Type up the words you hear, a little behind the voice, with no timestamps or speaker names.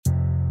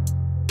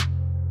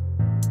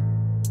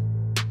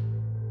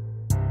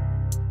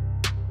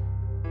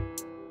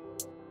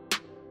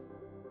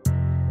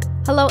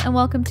Hello and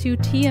welcome to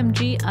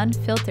TMG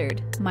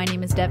Unfiltered. My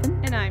name is Devin.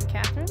 And I'm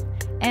Catherine.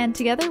 And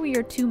together we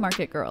are two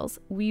market girls.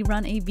 We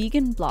run a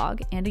vegan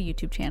blog and a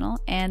YouTube channel,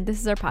 and this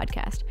is our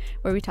podcast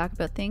where we talk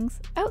about things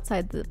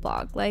outside the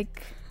blog,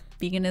 like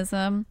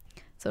veganism,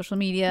 social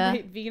media.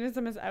 Wait,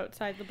 veganism is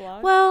outside the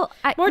blog? Well,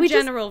 more we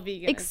general just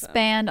veganism.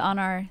 expand on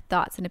our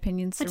thoughts and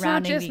opinions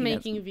surrounding It's not just veganism.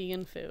 making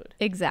vegan food.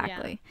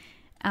 Exactly.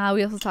 Yeah.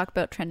 We also talk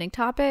about trending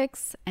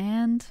topics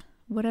and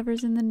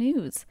whatever's in the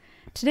news.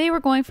 Today we're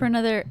going for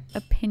another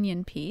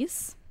opinion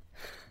piece.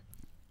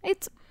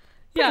 It's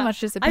pretty much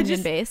just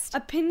opinion based.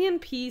 Opinion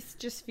piece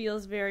just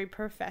feels very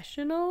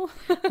professional.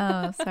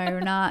 Oh, sorry,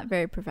 we're not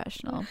very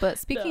professional. But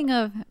speaking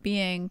of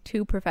being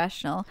too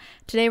professional,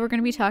 today we're going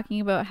to be talking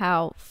about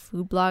how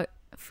food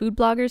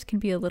bloggers can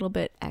be a little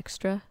bit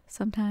extra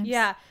sometimes.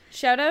 Yeah.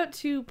 Shout out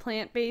to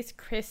plant-based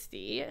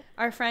Christy.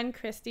 Our friend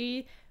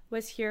Christy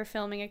was here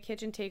filming a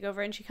kitchen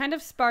takeover, and she kind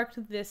of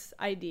sparked this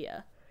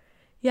idea.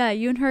 Yeah,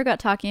 you and her got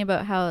talking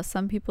about how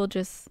some people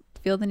just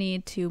feel the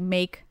need to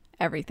make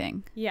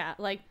everything. Yeah,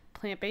 like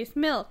plant-based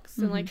milks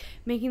and like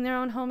making their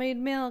own homemade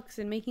milks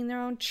and making their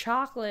own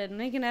chocolate and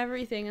making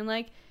everything, and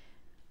like,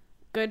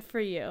 good for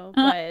you,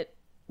 but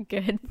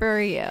good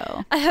for you.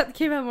 I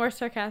came out more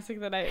sarcastic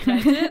than I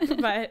meant it,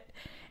 but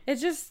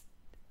it's just,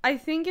 I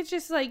think it's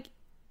just like,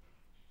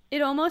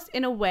 it almost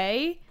in a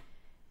way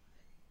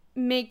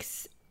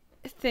makes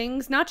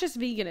things, not just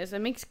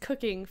veganism, makes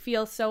cooking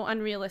feel so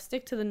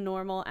unrealistic to the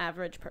normal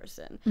average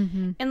person.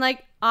 And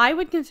like, I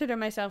would consider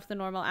myself the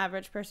normal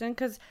average person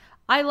because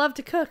I love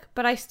to cook,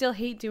 but I still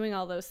hate doing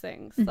all those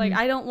things. Like,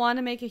 I don't want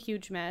to make a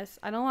huge mess.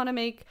 I don't want to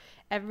make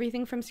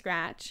everything from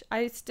scratch.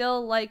 I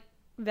still like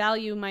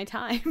value my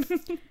time.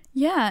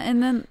 Yeah,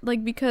 and then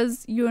like,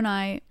 because you and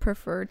I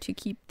prefer to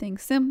keep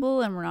things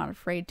simple and we're not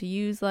afraid to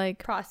use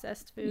like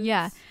processed foods.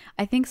 Yeah,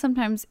 I think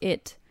sometimes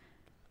it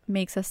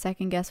makes us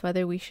second guess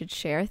whether we should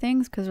share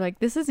things because we're like,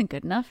 this isn't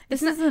good enough.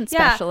 This isn't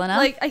special enough.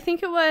 Like, I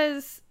think it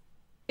was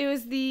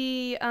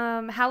the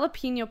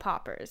jalapeno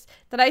poppers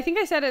that I think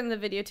I said it in the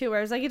video too, where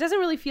I was like, it doesn't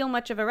really feel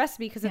much of a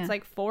recipe because it's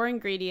like 4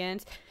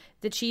 ingredients.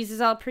 The cheese is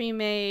all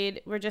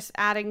pre-made. We're just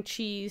adding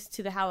cheese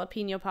to the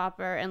jalapeno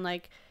popper and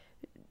like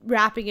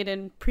wrapping it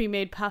in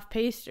pre-made puff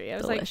pastry. I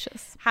was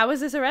Delicious. like, how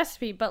is this a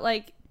recipe? But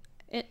like,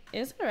 it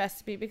is a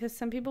recipe because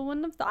some people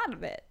wouldn't have thought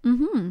of it.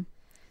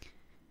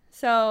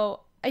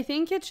 So I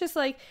think it's just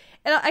like,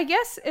 I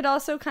guess it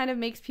also kind of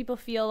makes people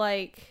feel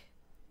like,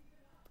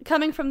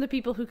 coming from the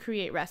people who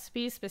create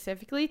recipes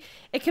specifically,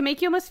 it can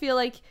make you almost feel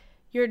like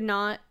you're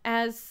not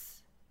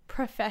as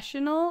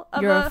professional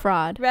of You're a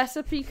fraud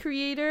recipe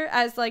creator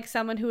as like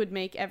someone who would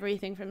make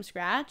everything from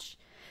scratch.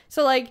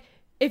 So like,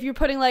 if you're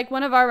putting like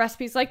one of our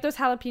recipes, like those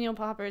jalapeno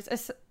poppers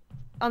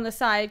on the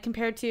side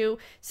compared to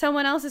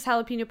someone else's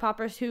jalapeno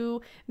poppers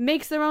who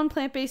makes their own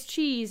plant-based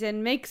cheese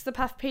and makes the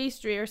puff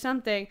pastry or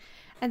something,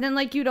 and then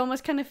like, you'd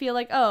almost kind of feel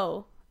like,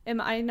 oh,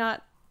 am I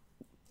not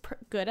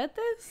good at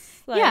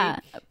this? Like, yeah,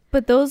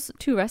 but those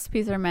two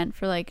recipes are meant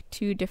for like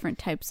two different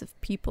types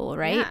of people,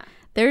 right?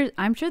 Yeah.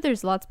 I'm sure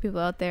there's lots of people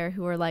out there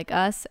who are like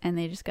us and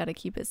they just got to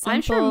keep it simple.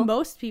 I'm sure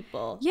most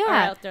people are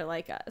out there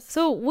like us.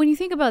 So when you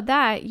think about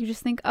that, you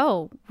just think,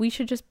 oh, we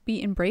should just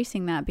be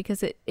embracing that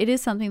because it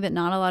is something that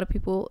not a lot of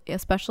people,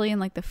 especially in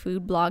like the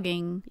food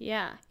blogging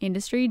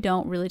industry,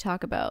 don't really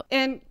talk about.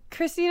 And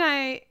Christy and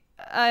I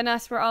and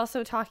us were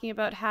also talking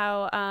about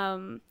how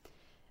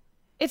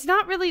it's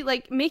not really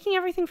like making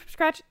everything from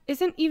scratch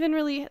isn't even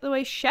really the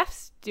way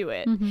chefs do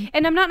it.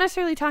 And I'm not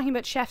necessarily talking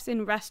about chefs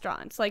in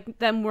restaurants, like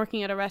them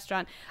working at a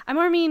restaurant. I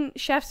more mean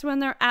chefs when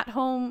they're at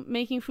home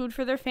making food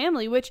for their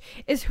family, which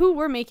is who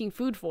we're making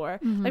food for.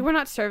 Like, we're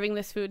not serving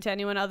this food to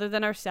anyone other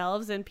than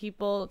ourselves and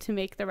people to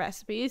make the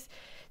recipes.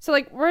 So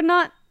like, we're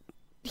not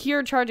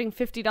here charging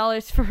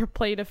 $50 for a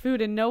plate of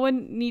food, and no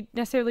one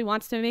necessarily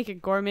wants to make a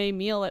gourmet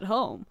meal at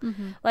home.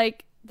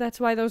 Like,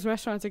 that's why those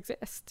restaurants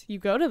exist. You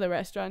go to the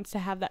restaurants to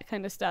have that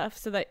kind of stuff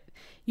so that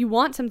you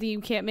want something you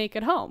can't make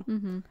at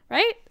home.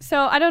 Right?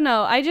 So I don't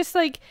know. I just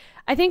like,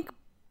 I think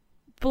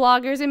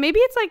bloggers, and maybe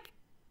it's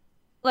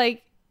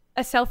like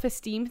a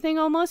self-esteem thing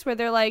almost, where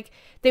they're like,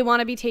 they want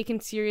to be taken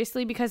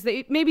seriously because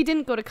they maybe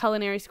didn't go to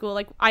culinary school.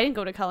 Like, I didn't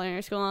go to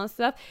culinary school and all that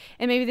stuff.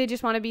 And maybe they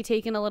just want to be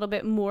taken a little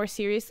bit more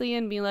seriously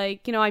and be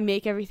like, you know, I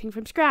make everything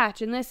from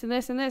scratch and this and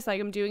this and this. Like,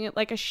 I'm doing it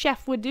like a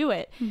chef would do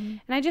it.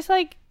 And I just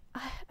like,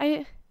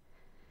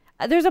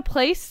 there's a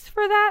place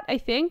for that, I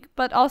think,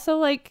 but also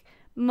like,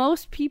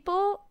 most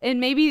people, and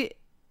maybe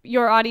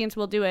your audience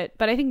will do it,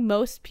 but I think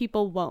most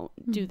people won't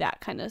do that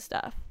kind of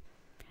stuff.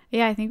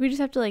 Yeah, I think we just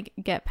have to like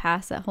get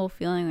past that whole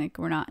feeling like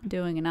we're not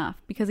doing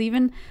enough, because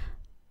even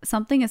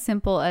something as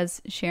simple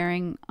as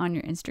sharing on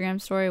your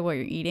Instagram story what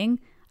you're eating,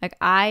 like,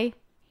 I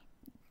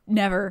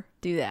never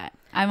do that.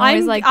 I'm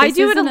always like, I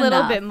do it a little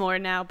enough. bit more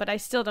now, but I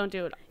still don't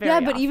do it very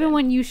but often. even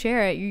when you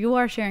share it, you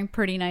are sharing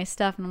pretty nice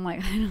stuff, and I'm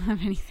like, I don't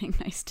have anything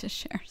nice to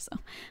share. So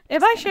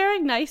am I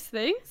sharing nice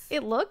things?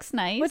 It looks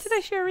nice. What did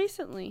I share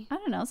recently? I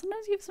don't know.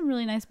 Sometimes you have some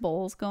really nice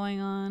bowls going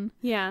on.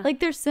 Yeah. Like,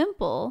 they're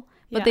simple,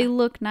 but they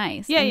look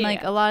nice. Yeah, and yeah,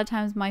 like yeah. a lot of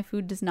times my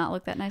food does not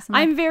look that nice.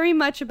 I'm very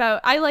much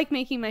about, I like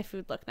making my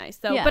food look nice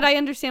though, Yeah. but I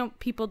understand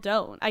people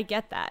don't. I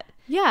get that.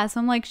 yeah, so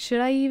I'm like, should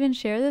I even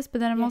share this?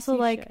 But then I'm Yes, also you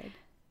like, should.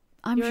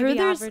 I'm You're sure the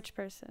there's average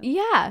person.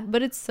 yeah,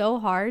 but it's so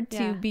hard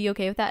to Yeah. be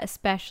okay with that,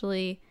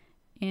 especially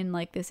in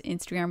like this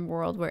Instagram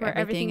world where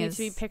everything is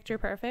needs to be picture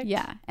perfect.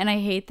 yeah, and I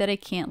hate that I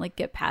can't like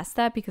get past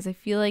that because I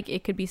feel like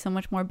it could be so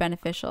much more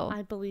beneficial.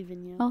 I believe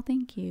in you. Oh,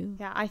 thank you.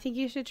 Yeah, I think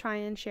you should try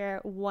and share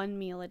one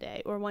meal a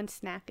day or one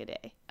snack a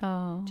day.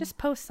 Oh, Just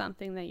post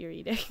something that you're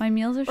eating. my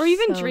meals are or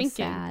even so drinking.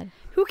 sad.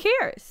 Who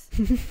cares?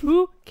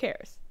 Who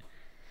cares?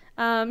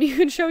 You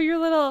can show your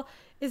little,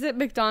 is it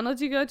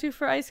McDonald's you go to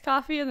for iced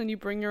coffee and then you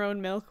bring your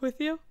own milk with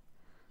you?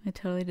 I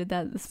totally did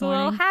that this It's a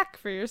little morning. hack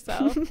for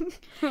yourself.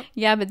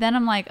 Yeah, but then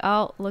I'm like,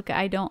 oh, look,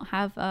 I don't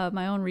have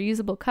my own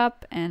reusable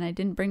cup and I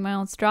didn't bring my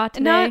own straw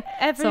today, Not so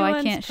everyone's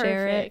I can't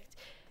share it. perfect.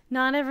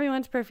 Not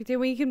everyone's perfect. And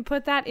we can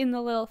put that in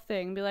the little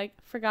thing. Be like,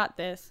 forgot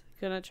this.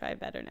 Gonna try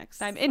better next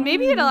time. And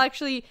maybe it'll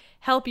actually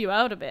help you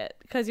out a bit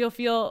because you'll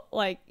feel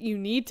like you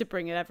need to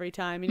bring it every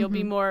time and you'll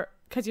be more,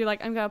 because you're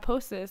like, I'm gonna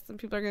post this and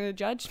people are gonna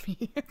judge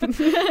me.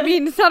 I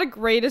mean, it's not a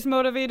greatest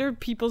motivator,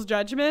 people's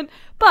judgment,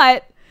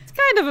 but it's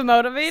kind of a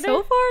motivator.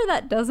 So far,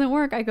 that doesn't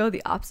work. I go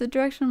the opposite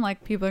direction. I'm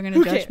like, people are going to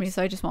Who judge me, cares?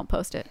 so I just won't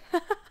post it.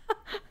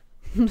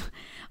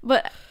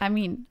 But I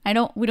mean,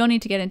 we don't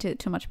need to get into it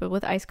too much, but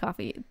with iced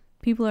coffee,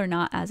 people are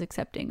not as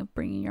accepting of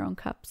bringing your own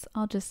cups.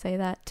 I'll just say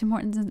that. Tim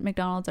Hortons and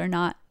McDonald's are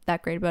not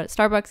that great about it.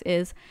 Starbucks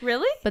is,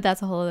 Really? but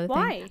that's a whole other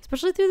Why? thing.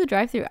 Especially through the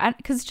drive-thru,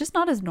 because it's just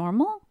not as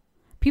normal.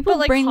 People But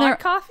like bring hot their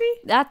coffee?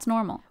 that's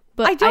normal.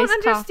 But I don't iced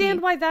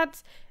understand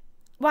coffee,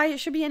 why it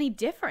should be any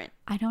different.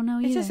 I don't know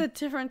either. It's just a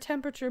different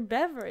temperature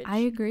beverage. I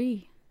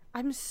agree.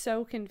 I'm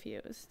so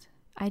confused.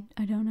 I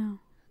don't know.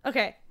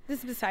 Okay, this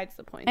is besides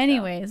the point. though.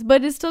 Anyways,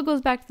 but it still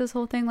goes back to this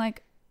whole thing,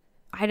 like,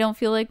 I don't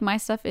feel like my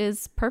stuff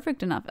is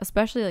perfect enough,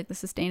 especially like the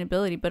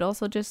sustainability, but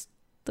also just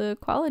the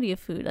quality of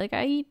food. Like,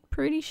 I eat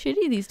pretty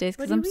shitty these days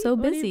What because do I'm you so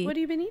eat? busy. What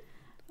do you been eating?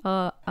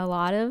 A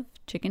lot of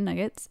chicken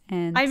nuggets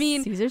and I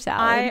mean, Caesar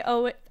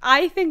salad.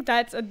 I think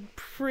that's a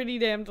pretty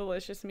damn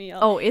delicious meal.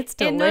 Oh, it's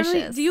And delicious.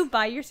 normally, do you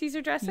buy your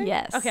Caesar dressing?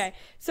 Yes. Okay.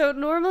 So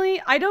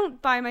normally I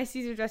don't buy my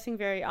Caesar dressing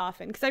very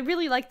often because I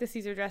really like the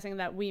Caesar dressing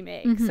that we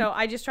make. Mm-hmm. So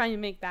I just try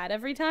and make that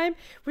every time,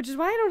 which is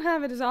why I don't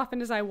have it as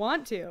often as I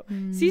want to.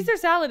 Caesar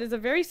salad is a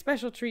very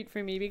special treat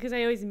for me because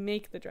I always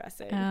make the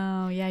dressing.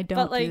 Oh, yeah, I don't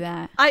But like do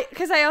that.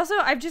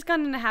 I've just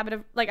gotten in the habit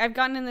of like I've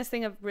gotten in this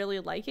thing of really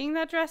liking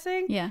that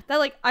dressing. Yeah. That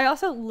like I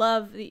also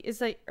love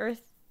it's like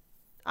Earth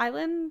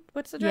Island.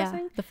 What's the Yeah,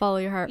 dressing? the Follow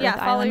Your Heart Yeah, Earth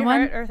Follow Island Your one.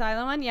 Heart Earth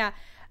Island one. Yeah.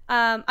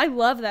 I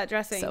love that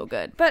dressing. So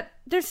good. But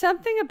there's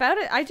something about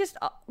it. I just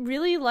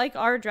really like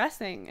our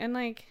dressing, and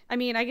like I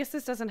mean, I guess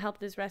this doesn't help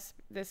this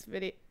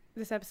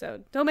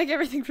episode. Don't make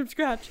everything from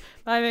scratch.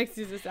 But I make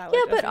Caesar salad.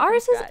 Yeah, but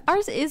dressing from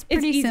ours scratch. is It's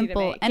pretty easy to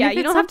simple. make. And yeah, if you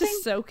it's don't have to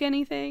something- soak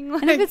anything.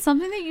 And if it's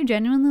something that you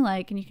genuinely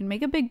like and you can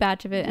make a big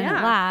batch of it and it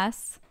Yeah.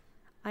 lasts.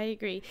 I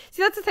agree.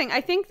 See, that's the thing. I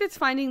think that's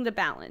finding the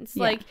balance.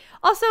 Yeah. Like,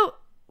 also,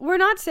 we're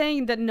not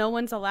saying that no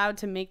one's allowed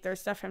to make their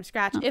stuff from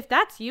scratch. If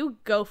that's you,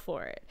 go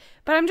for it.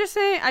 But I'm just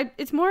saying,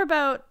 it's more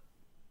about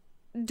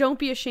don't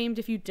be ashamed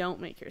if you don't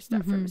make your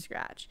stuff from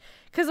scratch.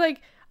 Because,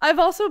 like, I've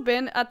also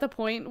been at the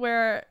point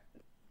where,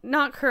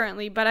 not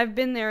currently, but I've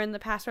been there in the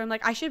past where I'm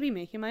like, I should be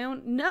making my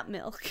own nut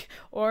milk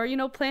or,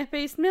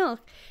 plant-based milk.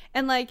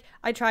 And, like,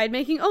 I tried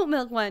making oat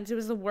milk once. It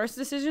was the worst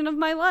decision of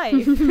my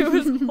life. It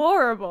was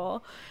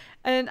horrible.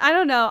 And I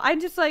don't know. I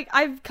just like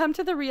I've come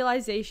to the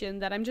realization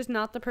that I'm just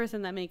not the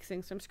person that makes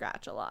things from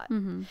scratch a lot.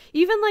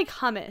 Even like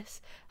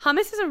hummus.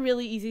 Hummus is a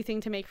really easy thing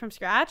to make from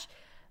scratch,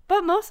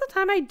 but most of the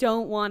time I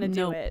don't want to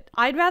do Nope. it.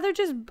 I'd rather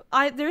just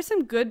there's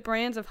some good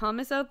brands of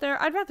hummus out there.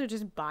 I'd rather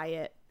just buy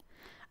it.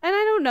 And I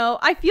don't know.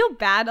 I feel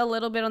bad a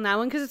little bit on that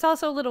one because it's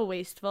also a little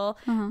wasteful.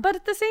 But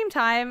at the same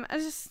time,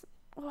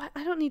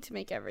 I don't need to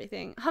make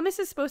everything. Hummus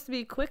is supposed to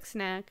be a quick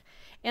snack.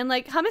 And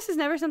like hummus is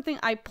never something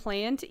I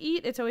plan to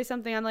eat. It's always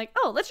something I'm like,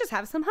 oh, let's just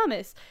have some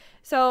hummus.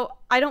 So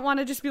I don't want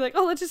to just be like,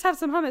 oh, let's just have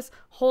some hummus.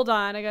 Hold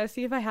on. I got to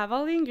see if I have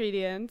all the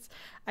ingredients.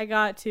 I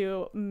got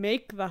to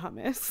make the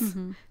hummus.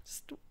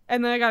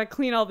 And then I got to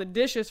clean all the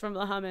dishes from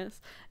the hummus.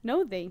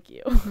 No, thank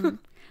you.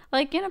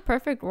 Like, in a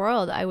perfect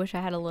world, I wish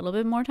I had a little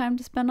bit more time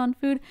to spend on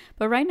food,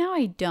 but right now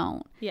I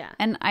don't. Yeah.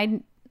 And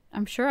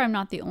I'm sure I'm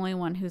not the only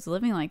one who's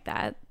living like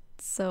that,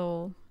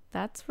 so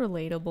that's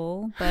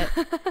relatable, but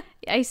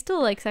I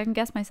still like second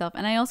guess myself.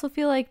 And I also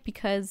feel like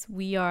because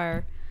we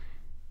are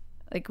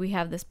like we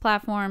have this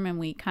platform and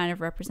we kind of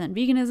represent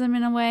veganism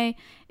in a way,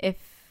 if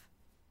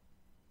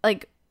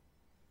like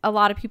a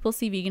lot of people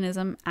see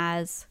veganism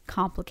as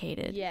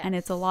complicated and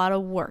it's a lot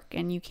of work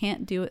and you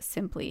can't do it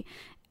simply.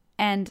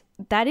 And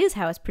that is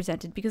how it's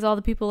presented because all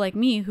the people like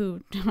me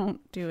who don't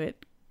do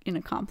it in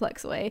a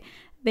complex way,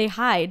 they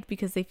hide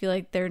because they feel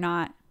like they're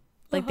not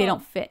like they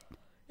don't fit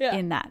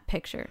in that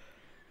picture.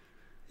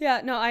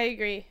 Yeah, no, I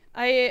agree.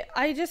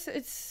 I just,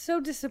 it's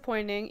so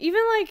disappointing. Even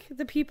like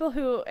the people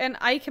who, and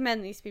I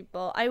commend these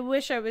people. I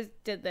wish I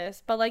did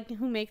this, but like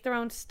who make their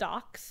own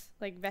stocks,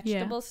 like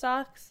vegetable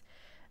stocks.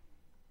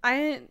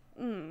 I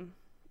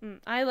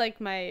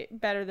like my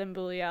better than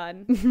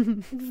bouillon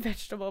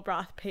vegetable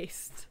broth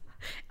paste.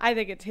 I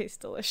think it tastes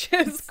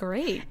delicious. It's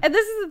great. And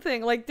this is the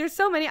thing, like there's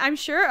so many. I'm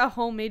sure a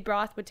homemade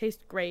broth would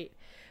taste great,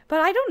 but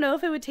I don't know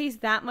if it would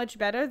taste that much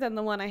better than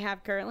the one I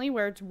have currently,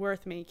 where it's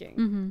worth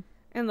making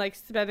and like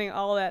spending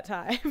all that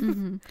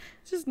time.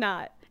 It's just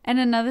not. And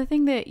another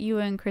thing that you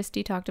and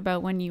Christy talked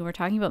about when you were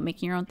talking about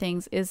making your own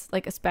things is,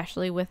 like,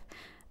 especially with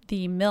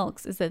the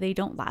milks, is that they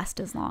don't last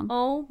as long.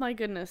 Oh my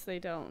goodness, they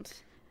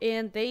don't.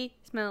 And they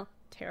smell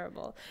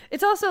terrible.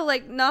 It's also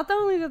like not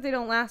only that they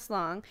don't last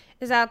long,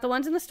 is that the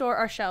ones in the store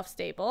are shelf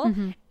stable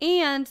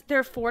and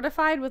they're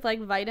fortified with like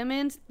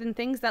vitamins and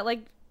things that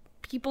like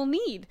people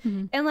need.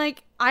 And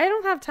like I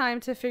don't have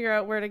time to figure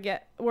out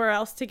where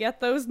else to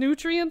get those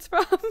nutrients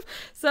from.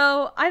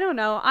 So I don't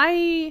know.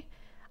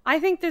 I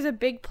think there's a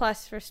big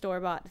plus for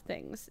store-bought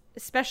things,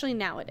 especially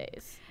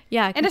nowadays.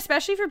 Yeah. And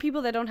especially for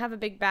people that don't have a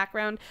big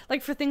background,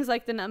 like for things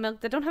like the nut milk,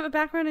 that don't have a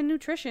background in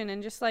nutrition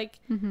and just like,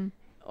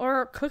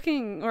 or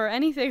cooking or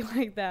anything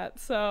like that.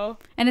 So.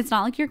 And it's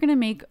not like you're going to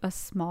make a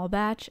small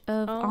batch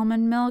of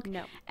almond milk.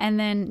 No. And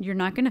then you're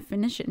not going to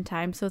finish it in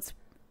time. So it's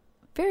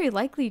very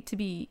likely to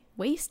be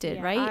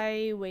wasted, right?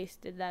 I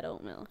wasted that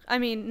oat milk. I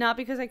mean, not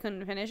because I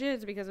couldn't finish it,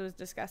 it's because it was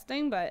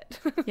disgusting, but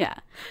yeah.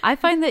 I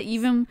find that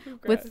even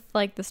with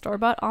like the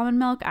store-bought almond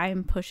milk, I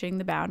am pushing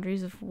the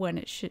boundaries of when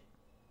it should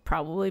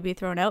probably be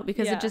thrown out,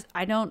 because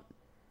I don't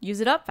use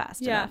it up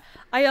fast enough.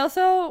 I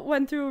also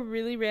went through a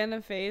really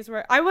random phase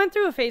where I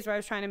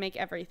was trying to make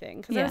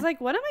everything, because I was like,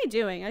 what am I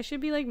doing? I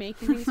should be like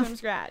making things from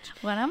scratch.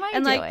 What am I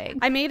doing? Like,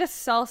 I made a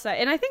salsa,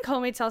 and I think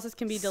homemade salsas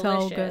can be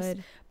delicious. So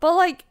good. But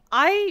like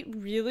I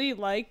really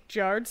like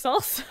jarred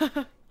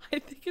salsa. I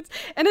think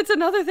it's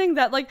another thing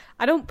that like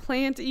I don't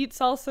plan to eat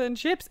salsa and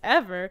chips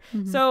ever.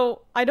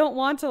 So I don't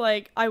want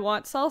to I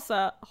want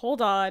salsa.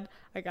 Hold on.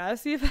 I gotta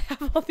see if I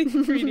have all the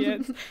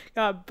ingredients.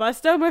 Gotta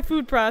bust out my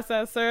food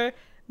processor.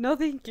 No,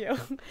 thank you.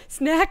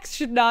 Snacks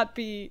should not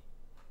be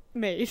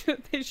made.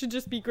 They should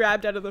just be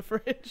grabbed out of the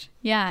fridge.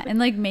 Yeah, and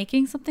like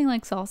making something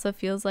like salsa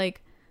feels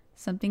like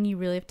something you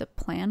really have to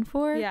plan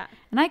for. Yeah.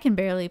 And I can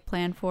barely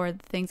plan for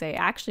the things I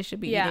actually should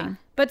be eating.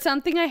 But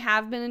something I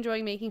have been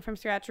enjoying making from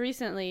scratch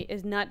recently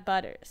is nut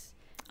butters.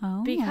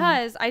 Oh.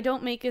 Because I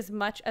don't make as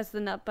much as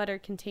the nut butter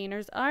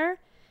containers are,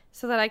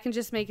 so that I can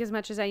just make as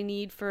much as I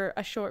need for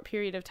a short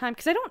period of time.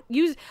 Because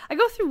I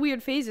go through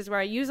weird phases where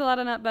I use a lot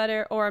of nut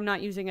butter or I'm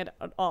not using it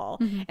at all.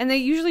 And they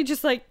usually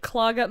just like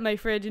clog up my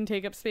fridge and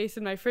take up space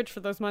in my fridge for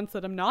those months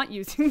that I'm not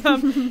using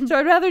them. So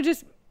I'd rather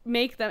just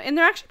make them. And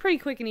they're actually pretty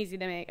quick and easy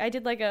to make. I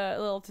did like a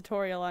little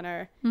tutorial on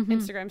our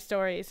Instagram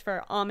stories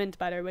for almond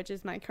butter, which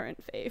is my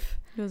current fave.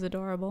 It was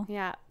adorable.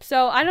 Yeah.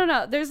 So I don't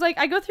know. There's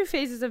I go through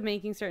phases of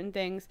making certain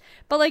things.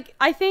 But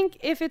I think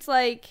if it's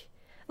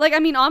I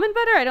mean, almond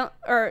butter,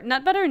 or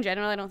nut butter in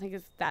general, I don't think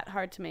is that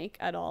hard to make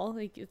at all.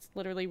 It's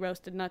literally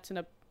roasted nuts in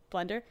a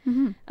blender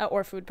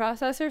or food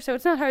processor. So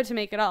it's not hard to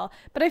make at all.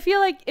 But I feel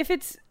like if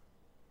it's,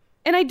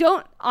 and I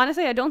don't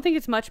think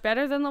it's much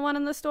better than the one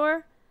in the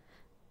store.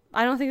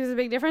 I don't think there's a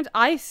big difference.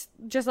 I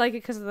just like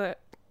it because of the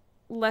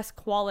less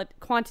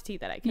quantity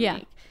that I can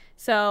make.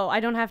 So I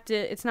don't have to,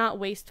 it's not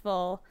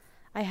wasteful.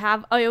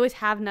 I always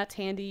have nuts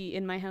handy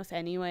in my house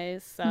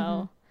anyways.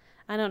 So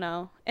I don't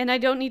know. And I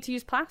don't need to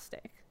use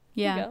plastic.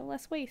 Yeah. There you go,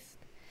 less waste.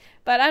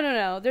 But I don't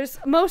know. There's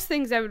most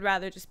things I would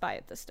rather just buy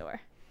at the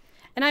store.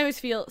 And I always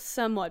feel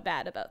somewhat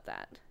bad about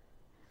that.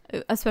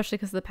 Especially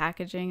because of the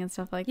packaging and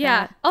stuff like that.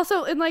 Yeah.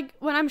 Also, and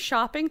when I'm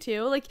shopping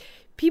too,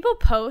 people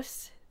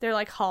post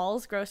their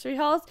hauls, grocery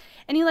hauls,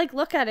 and you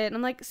look at it and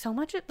I'm like, so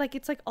much,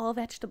 it's all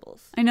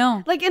vegetables. I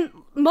know. And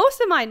most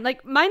of mine,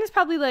 mine is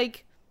probably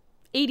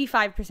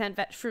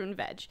 85% fruit and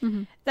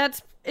veg.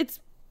 It's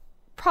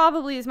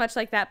probably as much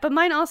like that, but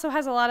mine also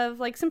has a lot of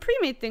some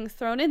pre-made things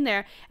thrown in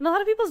there, and a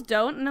lot of people's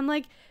don't, and I'm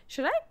like,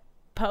 should I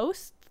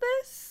post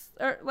this?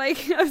 Or I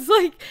was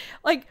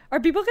are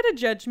people gonna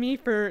judge me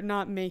for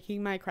not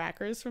making my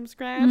crackers from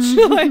scratch?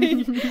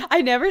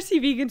 I never see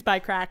vegans buy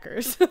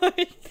crackers.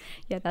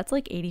 Yeah, that's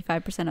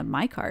 85% of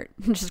my cart.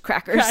 Just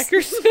crackers.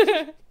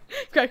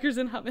 Crackers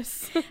and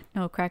hummus.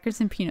 No,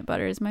 crackers and peanut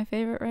butter is my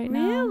favorite right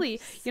now. Really?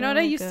 You know what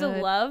I used to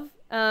love?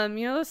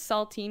 You know those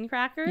saltine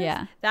crackers?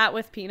 Yeah. That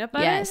with peanut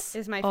butter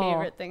is my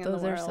favorite thing in the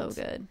world. Those are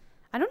so good.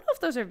 I don't know if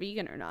those are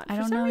vegan or not. I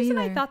don't know For some reason,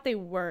 either. I thought they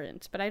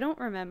weren't, but I don't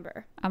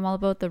remember. I'm all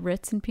about the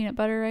Ritz and peanut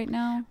butter right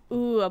now.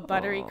 Ooh, a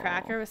buttery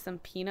cracker with some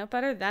peanut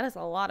butter. That is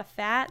a lot of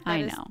fat. That I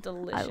is know.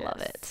 delicious. I love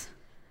it.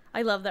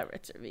 I love that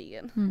Ritz are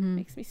vegan.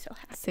 Makes me so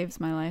happy. Saves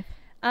my life.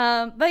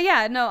 But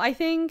yeah, no, I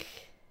think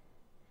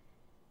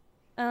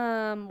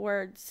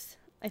words.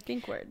 I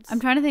think words. I'm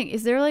trying to think.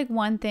 Is there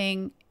one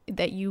thing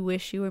that you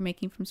wish you were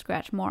making from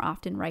scratch more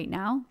often right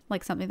now?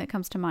 Something that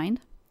comes to mind?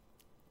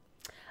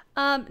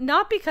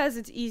 Not because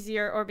it's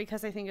easier or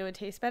because I think it would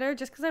taste better,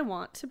 just because I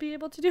want to be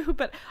able to do.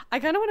 But I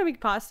kind of want to make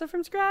pasta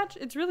from scratch.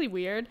 It's really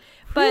weird.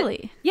 But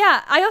Really?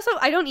 yeah,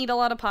 I don't eat a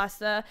lot of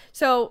pasta.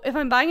 So if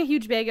I'm buying a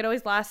huge bag, it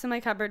always lasts in my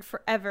cupboard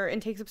forever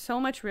and takes up so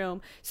much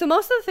room. So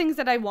most of the things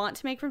that I want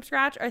to make from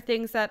scratch are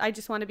things that I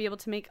just want to be able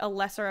to make a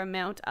lesser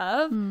amount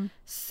of,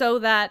 so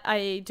that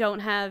I don't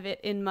have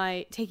it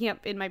taking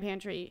up in my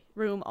pantry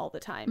room all the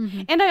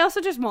time. And I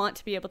also just want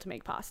to be able to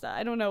make pasta.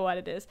 I don't know what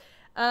it is.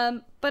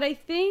 But I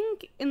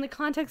think in the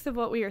context of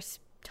what we are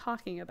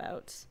talking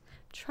about,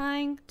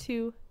 trying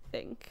to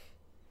think,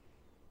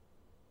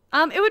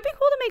 it would be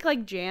cool to make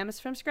like jams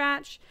from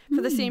scratch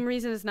for the same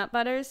reason as nut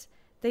butters.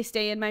 They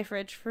stay in my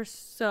fridge for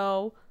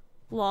so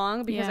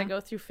long because I go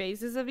through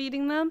phases of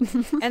eating them,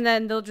 and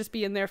then they'll just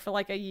be in there for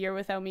like a year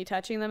without me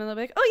touching them, and they'll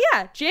be like, oh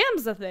yeah,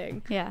 jam's a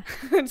thing. Yeah.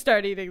 And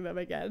start eating them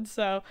again.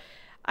 So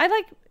I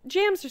like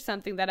jams are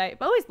something that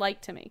I've always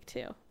liked to make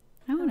too.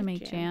 I want to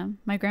make jam.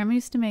 My grandma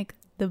used to make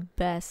the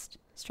best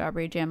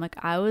strawberry jam. Like,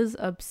 I was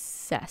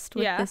obsessed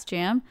with this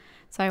jam,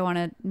 so I want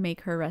to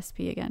make her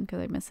recipe again because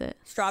I miss it.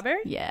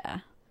 Strawberry? Yeah.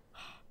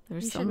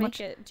 There's You so should much.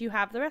 make it. Do you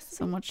have the recipe?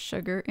 So much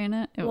sugar in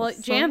it. Well,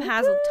 jam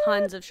has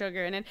tons of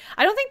sugar in it.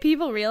 I don't think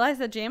people realize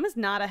that jam is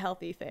not a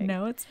healthy thing.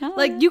 No, it's not.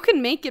 Like, you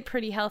can make it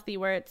pretty healthy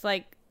where it's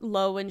like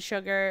low in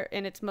sugar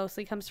and it's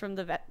mostly comes from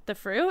the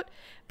fruit,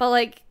 but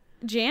like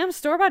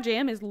store-bought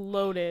jam is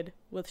loaded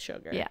with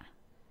sugar. Yeah.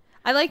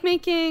 I like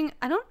making,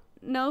 I don't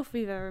know if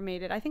we've ever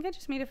made it. I think I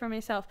just made it for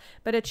myself,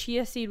 but a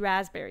chia seed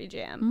raspberry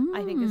jam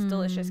I think is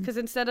delicious because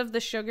instead of the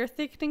sugar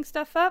thickening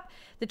stuff up,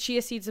 the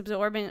chia seeds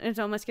absorb and it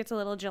almost gets a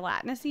little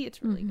gelatinousy.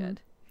 It's really good.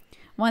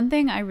 One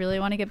thing I really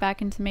want to get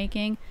back into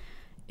making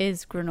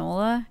is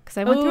granola, because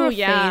I went through a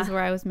phase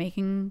where I was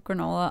making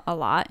granola a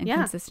lot and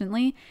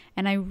consistently,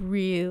 and I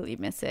really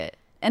miss it.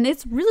 And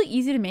it's really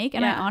easy to make,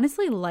 and I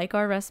honestly like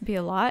our recipe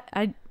a lot.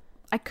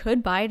 I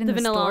could buy it in the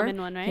store. The vanilla almond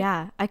one, right?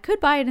 Yeah, I could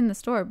buy it in the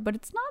store, but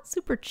it's not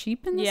super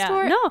cheap in the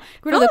store. No,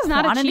 granola's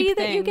not a cheap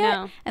that thing, you get.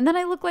 no. And then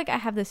I look like I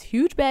have this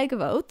huge bag of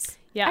oats.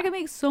 Yeah. I can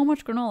make so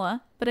much granola,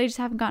 but I just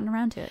haven't gotten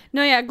around to it.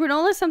 No, yeah,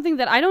 granola is something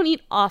that I don't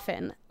eat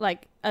often,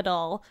 like at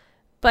all.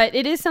 But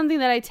it is something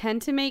that I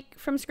tend to make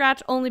from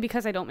scratch only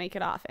because I don't make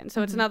it often.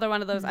 So it's another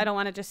one of those, I don't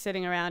want it just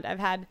sitting around. I've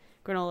had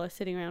granola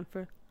sitting around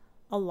for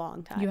a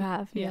long time. You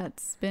have, yeah.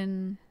 It's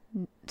been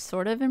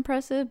sort of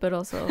impressive, but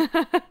also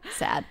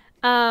sad.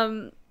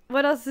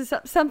 What else is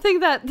something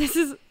that this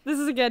is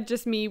again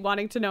just me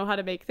wanting to know how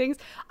to make things.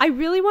 I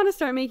really want to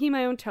start making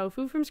my own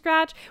tofu from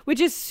scratch, which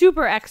is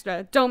super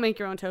extra. Don't make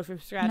your own tofu from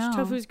scratch. No.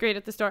 Tofu is great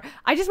at the store.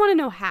 I just want to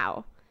know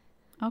how.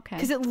 Okay.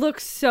 Because it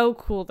looks so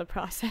cool, the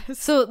process.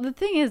 So the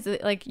thing is,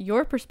 like,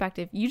 your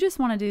perspective, you just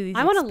want to do these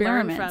experiments. I want to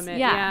learn from it.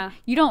 Yeah.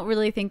 You don't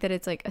really think that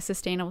it's like a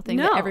sustainable thing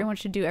that everyone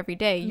should do every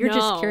day. You're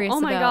just curious about.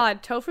 Oh my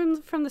God.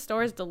 Tofu from the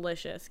store is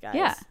delicious, guys.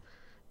 Yeah.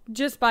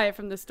 Just buy it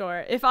from the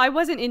store. If I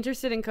wasn't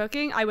interested in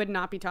cooking, I would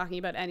not be talking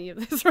about any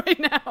of this right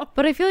now.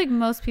 But I feel like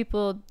most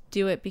people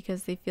do it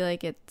because they feel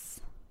like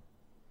it's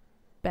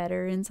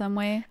better in some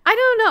way. I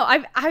don't know.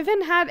 I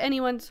haven't had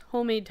anyone's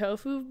homemade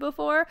tofu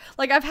before.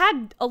 Like, I've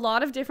had a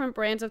lot of different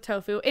brands of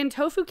tofu, and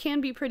tofu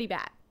can be pretty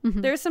bad.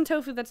 There's some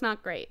tofu that's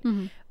not great.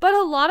 But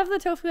a lot of the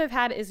tofu I've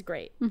had is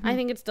great. I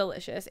think it's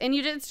delicious. And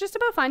it's just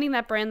about finding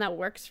that brand that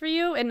works for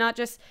you and not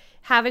just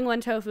having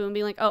one tofu and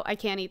being like, oh, I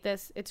can't eat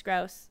this. It's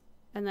gross.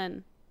 And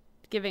then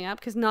giving up,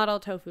 because not all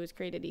tofu is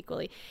created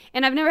equally.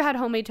 And I've never had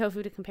homemade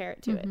tofu to compare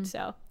it to it.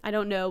 So I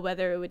don't know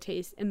whether it would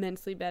taste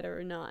immensely better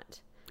or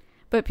not.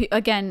 But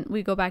again,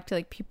 we go back to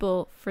like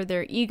people for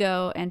their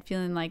ego and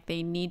feeling like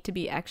they need to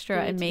be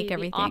extra and make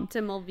everything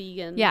optimal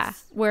vegans. Yeah.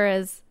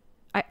 Whereas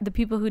the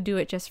people who do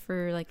it just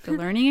for like the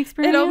learning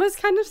experience. It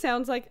almost kind of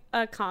sounds like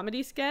a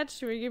comedy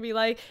sketch where you'd be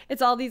like,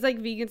 it's all these like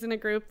vegans in a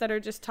group that are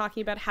just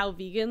talking about how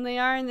vegan they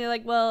are. And they're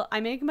like, well,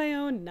 I make my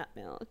own nut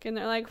milk. And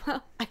they're like,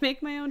 well, I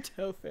make my own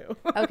tofu.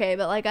 Okay.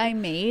 But like, I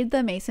made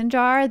the mason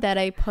jar that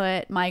I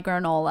put my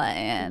granola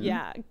in.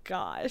 Yeah.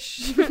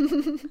 Gosh.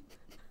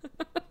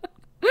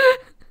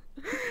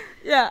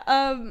 Yeah.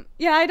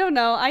 I don't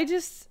know.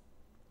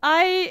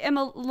 I am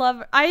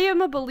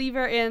a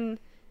believer in,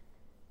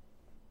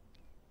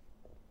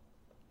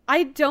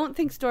 I don't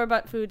think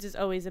store-bought foods is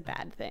always a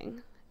bad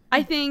thing.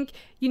 I think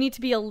you need to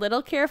be a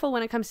little careful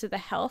when it comes to the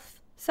health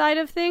side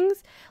of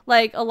things.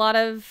 Like, a lot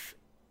of,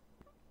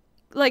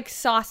 like,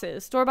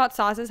 sauces. Store-bought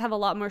sauces have a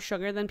lot more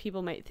sugar than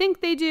people might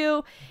think they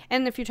do.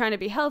 And if you're trying to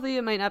be healthy,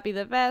 it might not be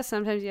the best.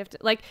 Sometimes you have to,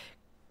 like,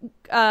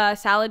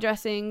 salad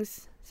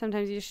dressings.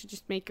 Sometimes you should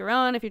just make your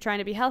own if you're trying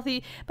to be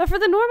healthy. But for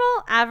the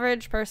normal,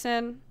 average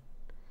person,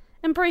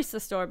 embrace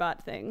the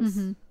store-bought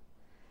things.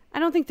 I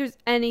don't think there's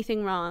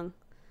anything wrong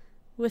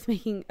with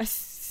making a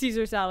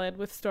Caesar salad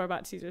with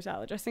store-bought Caesar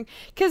salad dressing.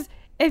 Because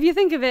if you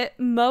think of it,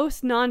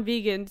 most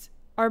non-vegans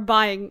are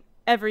buying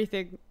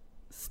everything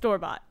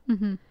store-bought.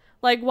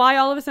 Like, why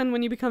all of a sudden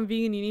when you become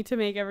vegan you need to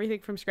make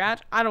everything from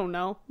scratch? I don't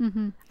know.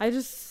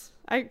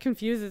 It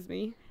confuses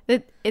me.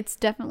 It's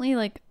definitely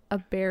like a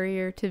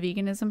barrier to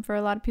veganism for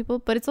a lot of people,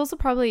 but it's also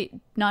probably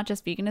not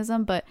just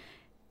veganism, but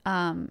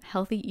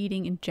healthy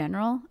eating in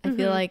general. I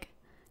feel like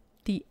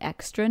the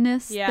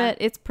extraness that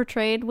it's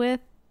portrayed with.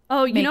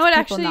 Oh, you know what? People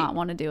Actually, not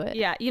want to do it.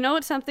 Yeah, you know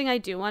what's something I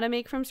do want to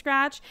make from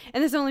scratch,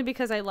 and this is only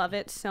because I love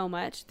it so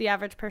much. The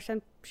average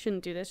person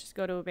shouldn't do this. Just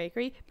go to a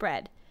bakery.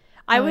 Bread.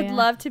 I would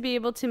love to be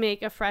able to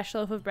make a fresh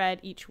loaf of bread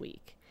each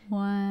week.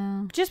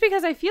 Wow. Just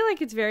because I feel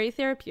like it's very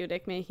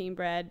therapeutic making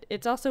bread.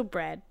 It's also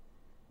bread,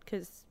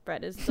 because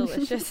bread is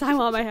delicious. I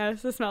want my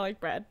house to smell like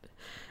bread.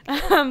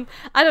 I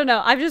don't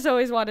know. I've just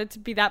always wanted to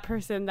be that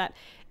person that,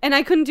 and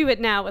I couldn't do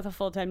it now with a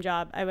full-time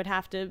job. I would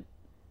have to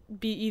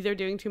be either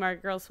doing Two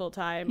Market Girls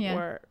full-time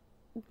or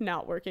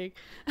not working.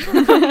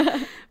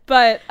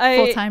 But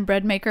full-time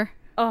bread maker.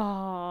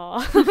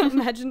 Oh,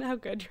 imagine how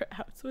good your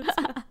house would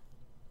smell.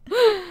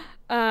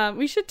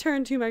 We should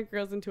turn Two Market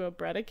Girls into a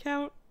bread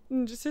account,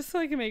 just so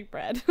I can make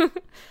bread.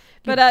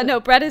 But no,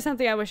 bread is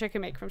something I wish I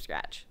could make from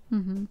scratch.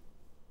 Mm-hmm.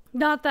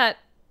 Not that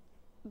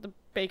the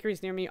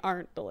bakeries near me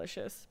aren't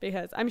delicious,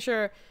 because I'm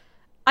sure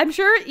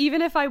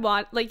even if I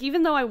want, like,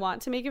 even though I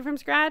want to make it from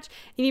scratch,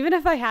 and even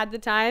if I had the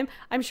time,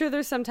 I'm sure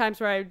there's some times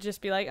where I would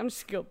just be like, I'm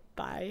just gonna go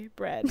buy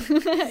bread.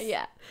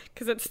 Yeah.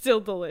 Because it's still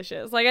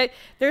delicious. Like,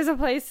 there's a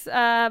place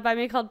by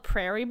me called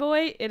Prairie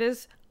Boy. It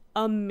is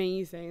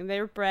amazing.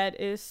 Their bread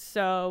is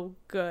so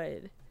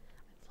good.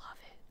 I love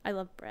it. I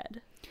love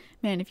bread.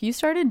 Man, if you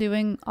started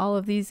doing all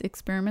of these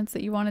experiments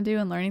that you want to do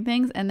and learning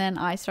things, and then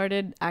I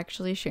started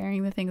actually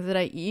sharing the things that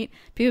I eat,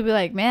 people would be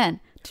like,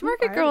 man, Two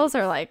Market Girls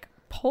are like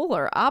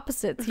polar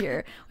opposites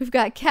here. We've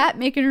got Kat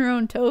making her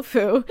own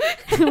tofu.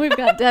 We've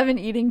got Devin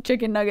eating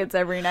chicken nuggets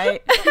every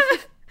night.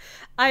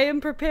 I am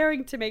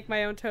preparing to make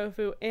my own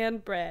tofu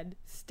and bread.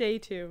 Stay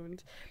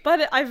tuned.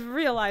 But I've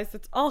realized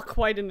it's all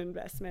quite an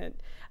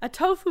investment. A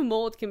tofu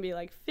mold can be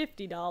like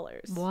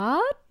 $50.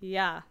 What?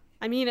 Yeah.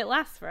 I mean, it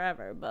lasts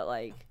forever, but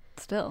like...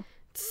 Still.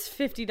 It's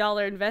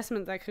 $50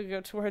 investment that could go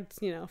towards,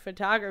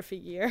 photography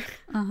gear.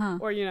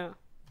 Or,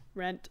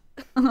 rent.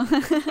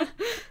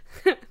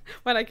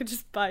 When I could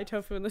just buy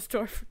tofu in the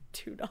store for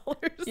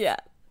 $2. Yeah.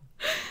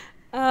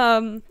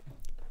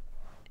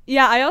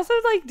 Yeah, I also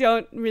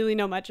don't really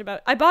know much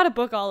about... I bought a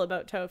book all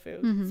about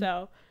tofu,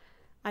 so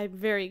I'm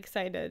very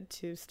excited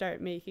to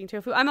start making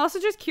tofu. I'm also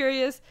just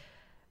curious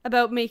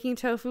about making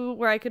tofu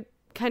where I could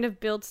kind of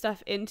build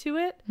stuff into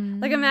it.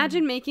 Like,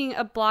 imagine making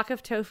a block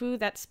of tofu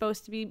that's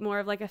supposed to be more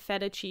of like a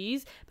feta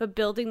cheese, but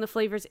building the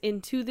flavors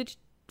into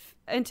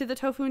the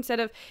tofu instead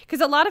of...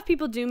 Because a lot of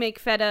people do make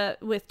feta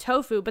with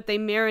tofu, but they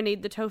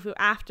marinate the tofu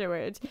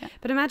afterwards. Yeah.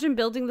 But imagine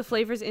building the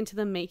flavors into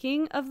the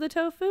making of the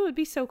tofu. It would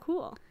be so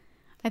cool.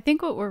 I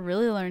think what we're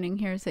really learning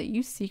here is that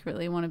you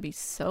secretly want to be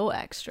so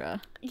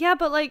extra. Yeah,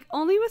 but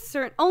only with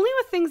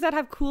things that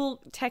have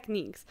cool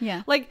techniques.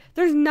 Yeah. Like,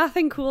 there's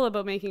nothing cool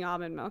about making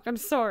almond milk. I'm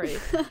sorry.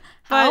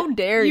 How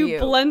dare you? You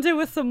blend it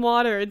with some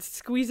water and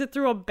squeeze it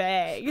through a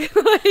bag.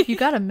 You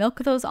gotta milk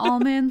those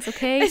almonds,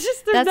 okay? It's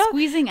just that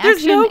squeezing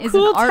action is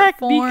an art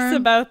form.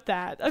 About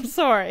that. I'm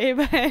sorry,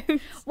 but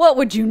what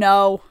would you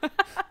know?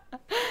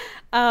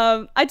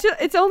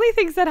 It's only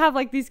things that have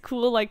these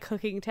cool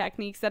cooking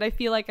techniques that I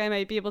feel like I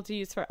might be able to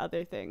use for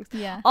other things.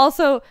 Yeah.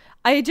 Also,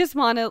 I just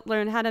want to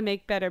learn how to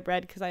make better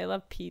bread because I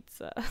love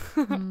pizza.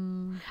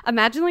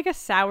 Imagine a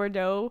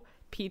sourdough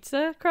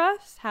pizza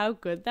crust. How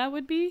good that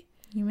would be.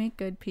 You make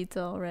good pizza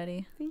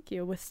already. Thank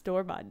you. With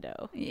store-bought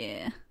dough.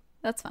 Yeah,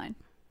 that's fine.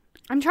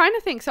 I'm trying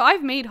to think. So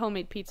I've made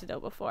homemade pizza dough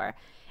before,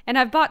 and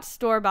I've bought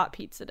store-bought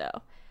pizza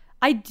dough.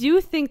 I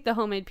do think the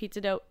homemade pizza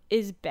dough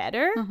is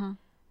better.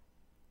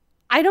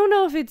 I don't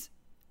know if it's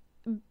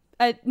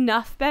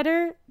enough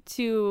better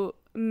to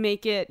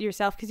make it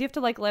yourself because you have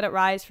to let it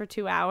rise for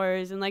 2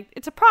 hours and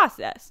it's a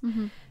process.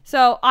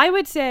 So I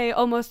would say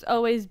almost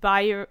always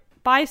buy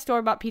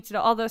store-bought pizza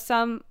dough, although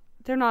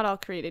they're not all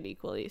created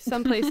equally.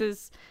 Some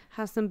places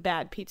have some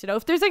bad pizza dough.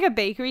 If there's a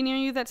bakery near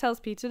you that sells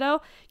pizza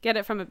dough, get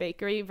it from a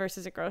bakery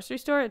versus a grocery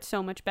store. It's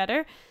so much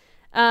better.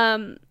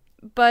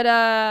 But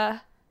I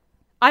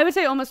would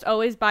say almost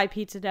always buy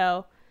pizza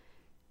dough.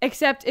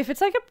 Except if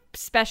it's a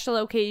special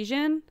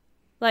occasion,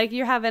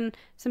 you're having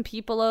some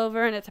people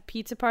over and it's a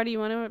pizza party, you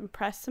want to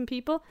impress some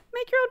people,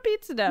 make your own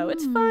pizza dough.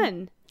 It's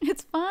fun.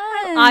 It's fun.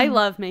 I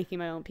love making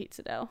my own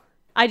pizza dough.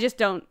 I just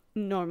don't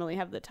normally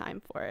have the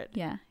time for it.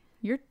 Yeah,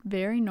 you're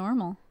very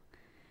normal.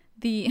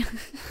 It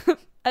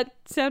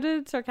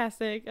sounded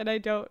sarcastic and I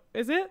don't...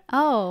 Is it?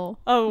 Oh.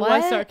 Oh, it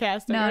was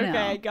sarcastic. No, okay,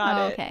 I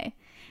got it. Okay.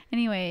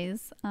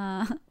 Anyways,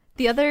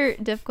 the other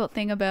difficult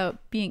thing about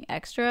being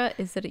extra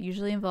is that it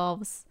usually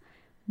involves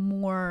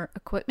more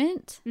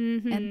equipment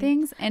and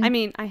things. And I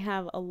mean, I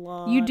have a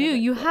lot. You do.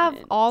 You have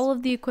all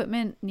of the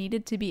equipment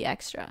needed to be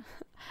extra.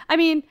 I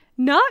mean,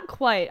 not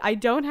quite. I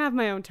don't have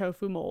my own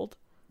tofu mold.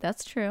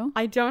 That's true.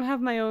 I don't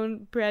have my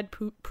own bread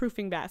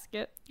proofing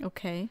basket.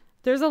 Okay.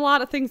 There's a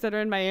lot of things that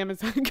are in my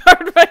Amazon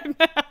cart right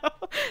now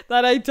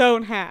that I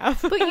don't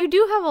have. But you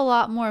do have a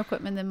lot more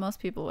equipment than most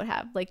people would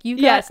have.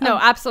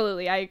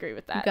 Absolutely. I agree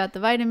with that. You've got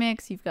the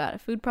Vitamix, you've got a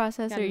food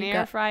processor, you've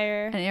got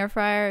an air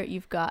fryer,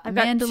 you've got a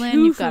mandolin,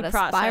 you've got a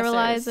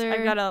spiralizer.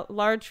 I've got a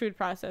large food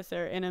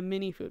processor and a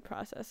mini food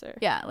processor.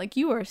 Yeah,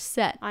 you are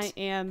set. I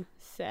am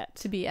set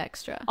to be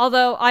extra.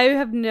 Although I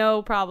have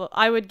no problem.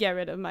 I would get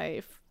rid of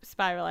my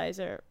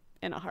Spiralizer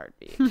in a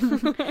heartbeat.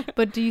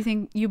 But do you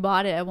think you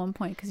bought it at one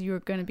point because you were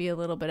going to be a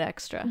little bit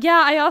extra?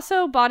 Yeah, I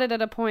also bought it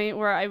at a point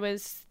where I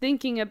was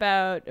thinking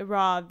about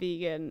raw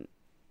vegan.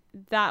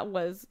 That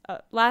was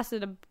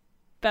lasted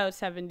about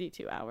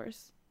 72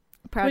 hours.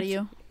 Proud of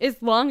you.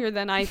 Is longer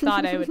than I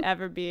thought I would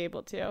ever be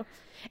able to.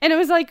 And it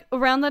was like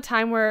around the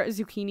time where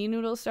zucchini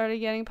noodles started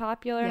getting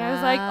popular. And I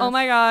was like, oh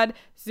my God,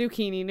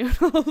 zucchini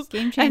noodles.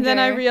 Game changer. And then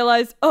I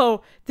realized,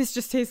 oh, this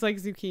just tastes like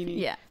zucchini.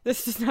 Yeah.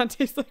 This does not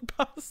taste like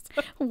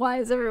pasta. Why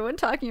is everyone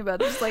talking about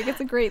this? Like, it's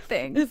a great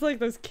thing. It's like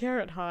those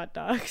carrot hot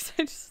dogs.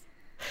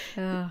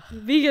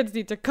 Vegans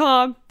need to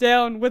calm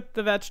down with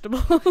the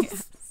vegetables. Yeah.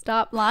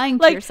 Stop lying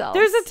to yourself.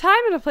 There's a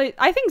time and a place.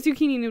 I think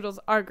zucchini noodles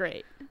are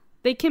great.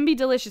 They can be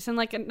delicious, and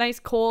like a nice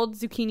cold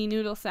zucchini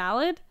noodle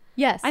salad.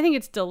 Yes. I think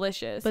it's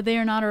delicious. But they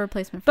are not a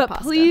replacement for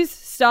pasta. But please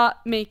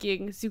stop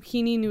making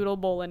zucchini noodle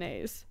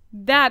bolognese.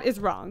 That is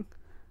wrong.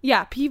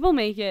 Yeah, people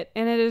make it,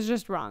 and it is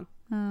just wrong.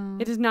 Oh.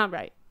 It is not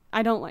right.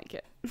 I don't like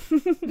it.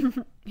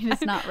 It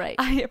is not right.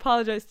 I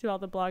apologize to all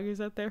the bloggers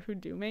out there who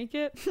do make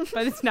it,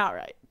 but it's not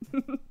right.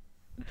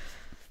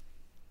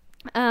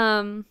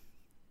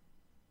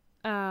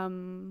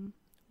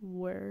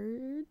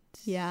 Words?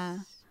 Yeah.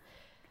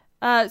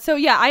 So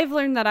yeah, I've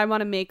learned that I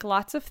want to make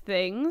lots of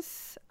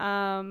things.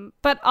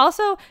 But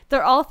also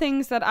they're all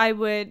things that I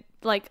would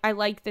like. I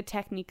like the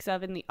techniques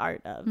of and the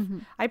art of. Mm-hmm.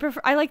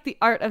 I like the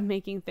art of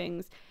making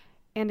things.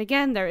 And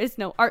again, there is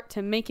no art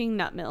to making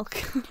nut milk.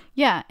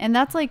 Yeah. And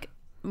that's like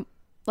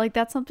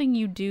that's something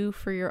you do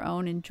for your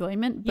own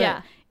enjoyment. But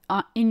yeah.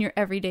 In your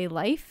everyday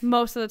life,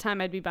 most of the time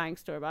I'd be buying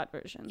store-bought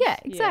versions. Yeah,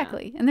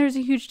 exactly. Yeah. And there's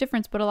a huge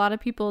difference, but a lot of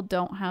people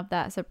don't have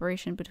that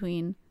separation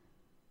between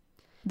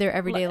their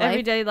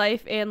everyday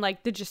life and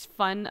like the just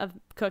fun of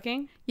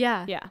cooking.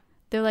 Yeah.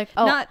 They're like,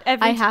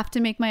 I have to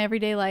make my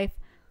everyday life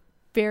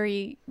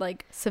very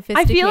like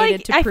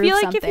sophisticated to prove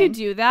something. If you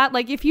do that,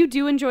 like if you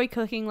do enjoy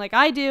cooking like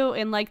I do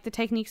and like the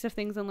techniques of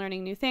things and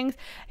learning new things,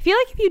 I feel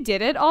like if you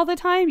did it all the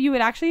time, you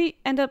would actually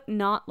end up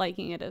not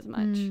liking it as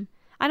much.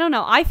 I don't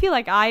know. I feel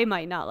like I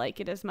might not like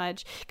it as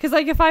much. Because,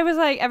 like, if I was,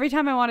 like, every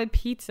time I wanted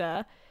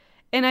pizza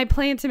and I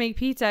planned to make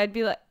pizza, I'd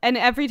be like, and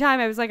every time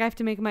I was like, I have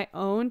to make my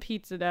own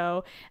pizza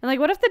dough. And, like,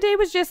 what if the day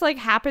was just, like,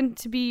 happened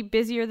to be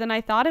busier than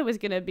I thought it was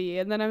going to be?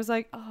 And then I was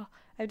like, oh,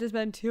 I have to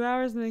spend 2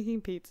 hours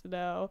making pizza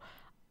dough.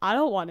 I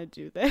don't want to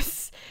do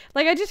this.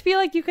 Like, I just feel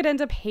like you could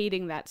end up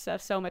hating that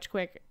stuff so much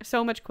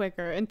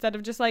quicker instead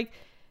of just, like,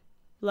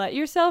 let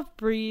yourself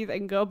breathe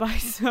and go buy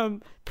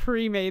some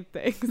pre-made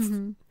things.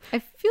 Mm-hmm. I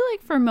feel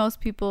like for most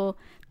people,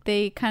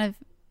 they kind of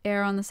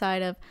err on the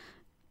side of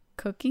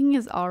cooking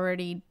is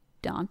already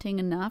daunting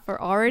enough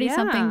or already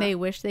something they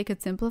wish they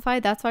could simplify.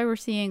 That's why we're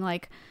seeing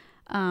like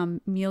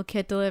meal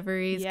kit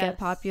deliveries get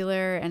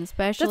popular, and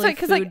especially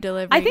food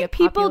delivery. I think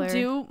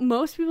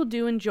most people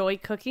do enjoy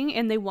cooking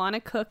and they want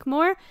to cook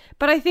more.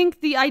 But I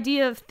think the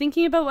idea of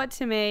thinking about what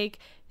to make,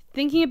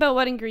 thinking about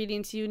what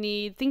ingredients you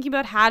need, thinking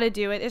about how to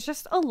do it is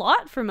just a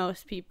lot for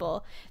most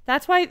people.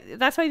 That's why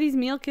these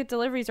meal kit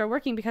deliveries are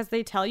working, because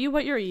they tell you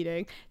what you're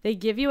eating, they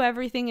give you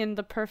everything in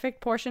the perfect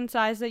portion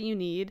size that you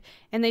need,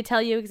 and they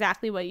tell you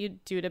exactly what you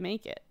do to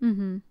make it.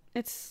 Mm-hmm.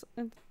 It's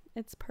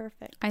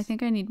perfect. I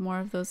think I need more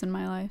of those in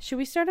my life. Should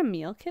we start a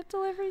meal kit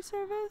delivery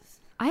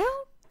service? I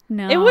don't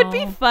know. It would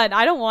be fun.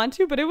 I don't want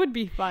to, but it would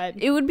be fun.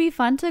 It would be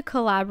fun to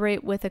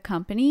collaborate with a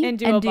company and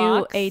do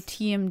a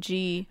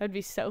TMG. That would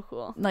be so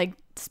cool. Like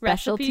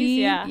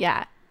specialty. Recipes,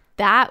 yeah.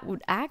 That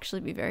would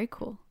actually be very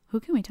cool. Who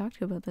can we talk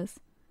to about this?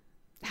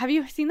 Have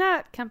you seen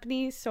that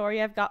company, Sorry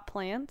I've Got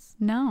Plans?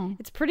 No.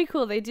 It's pretty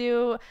cool. They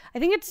do, I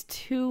think it's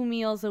 2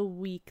 meals a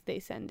week they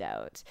send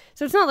out.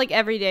 So it's not like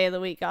every day of the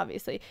week,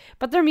 obviously.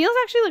 But their meals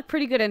actually look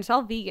pretty good, and it's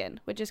all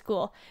vegan, which is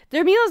cool.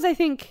 Their meals, I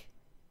think,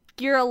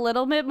 gear a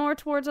little bit more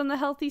towards on the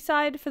healthy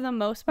side for the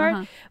most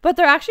part. But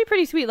they're actually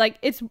pretty sweet. Like,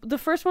 it's the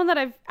first one that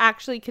I've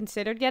actually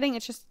considered getting.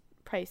 It's just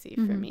pricey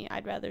for me.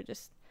 I'd rather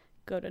just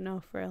go to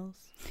No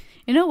Frills.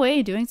 In a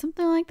way, doing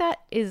something like that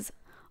is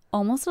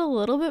almost a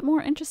little bit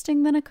more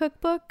interesting than a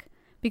cookbook,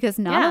 because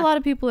not a lot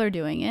of people are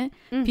doing it.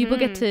 People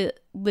get to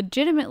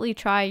legitimately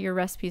try your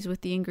recipes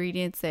with the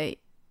ingredients that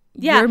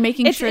you're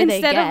making sure they get.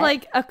 Instead of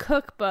like a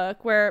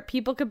cookbook where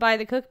people could buy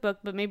the cookbook,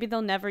 but maybe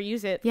they'll never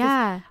use it.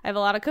 Yeah. I have a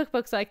lot of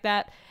cookbooks like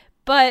that.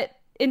 But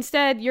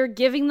instead, you're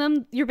giving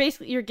them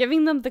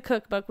the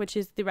cookbook, which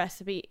is the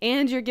recipe,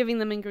 and you're giving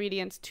them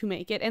ingredients to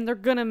make it, and they're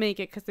going to make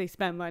it because they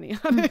spend money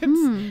on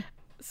it.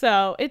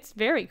 So it's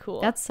very cool.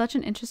 That's such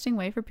an interesting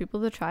way for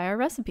people to try our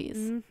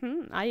recipes.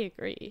 I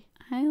agree.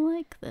 I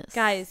like this.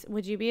 Guys,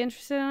 would you be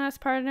interested in us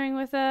partnering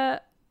with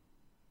a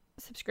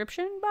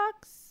subscription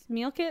box?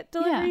 Meal kit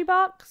delivery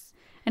box?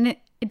 And it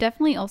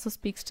definitely also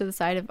speaks to the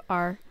side of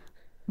our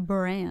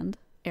brand,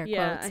 air quotes.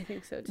 Yeah, I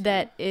think so too.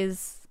 That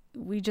is,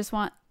 we just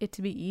want it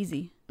to be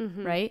easy,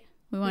 right?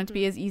 We want it to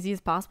be as easy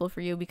as possible for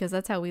you, because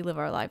that's how we live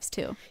our lives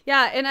too.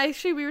 Yeah, and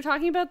actually we were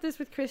talking about this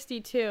with Christy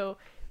too,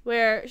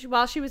 where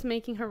while she was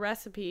making her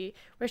recipe,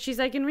 where she's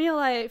like, in real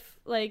life,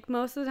 like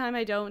most of the time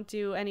I don't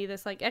do any of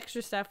this like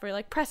extra stuff where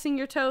like pressing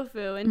your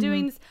tofu and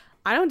doing this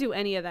I don't do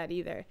any of that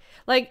either.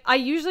 Like, I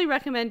usually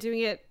recommend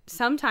doing it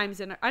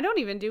sometimes I don't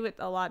even do it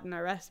a lot in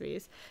our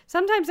recipes.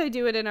 Sometimes I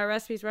do it in our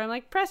recipes where I'm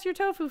like, press your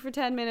tofu for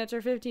 10 minutes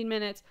or 15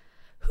 minutes.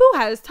 Who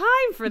has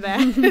time for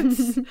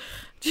that?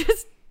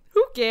 Just,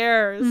 who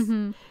cares?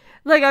 Mm-hmm.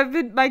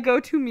 Like, my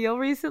go-to meal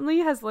recently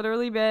has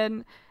literally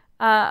been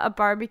a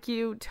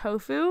barbecue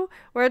tofu,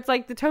 where it's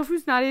like the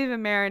tofu's not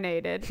even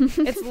marinated.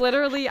 It's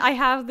literally, I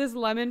have this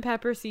lemon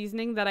pepper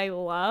seasoning that I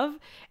love,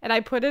 and I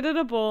put it in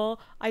a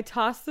bowl, I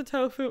toss the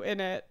tofu in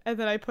it, and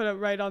then I put it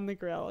right on the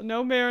grill.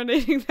 No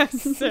marinating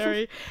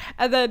necessary.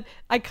 And then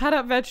I cut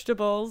up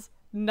vegetables,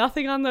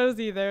 nothing on those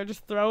either,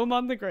 just throw them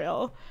on the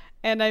grill.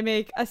 And I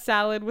make a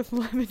salad with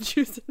lemon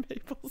juice and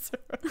maple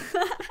syrup.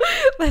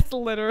 That's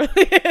literally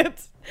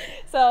it.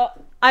 So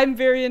I'm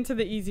very into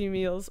the easy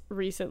meals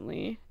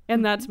recently.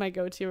 And that's my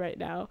go-to right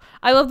now.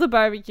 I love the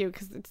barbecue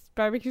because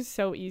barbecue's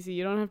so easy.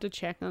 You don't have to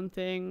check on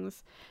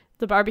things.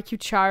 The barbecue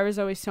char is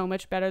always so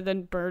much better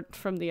than burnt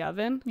from the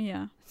oven.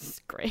 Yeah. It's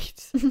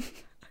great.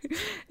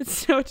 It's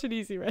such an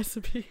easy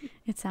recipe.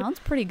 It sounds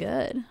pretty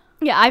good.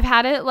 Yeah, I've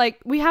had it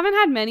like, we haven't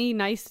had many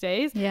nice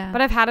days. Yeah.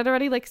 But I've had it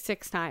already like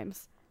 6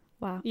 times.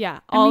 Wow. Yeah,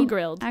 I mean,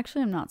 grilled.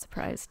 Actually, I'm not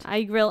surprised.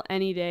 I grill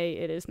any day.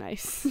 It is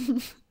nice.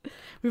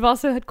 We've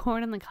also had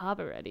corn on the cob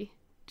already.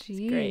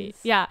 Jeez. Great.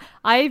 Yeah,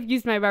 I've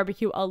used my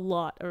barbecue a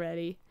lot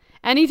already.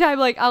 Anytime,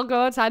 like, I'll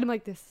go outside, I'm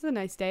like, this is a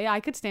nice day.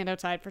 I could stand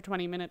outside for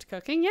 20 minutes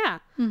cooking. Yeah.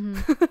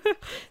 Mm-hmm.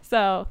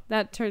 So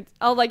that turns,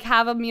 I'll like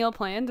have a meal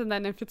planned, and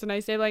then if it's a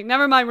nice day, like,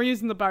 never mind, we're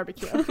using the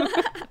barbecue. I'm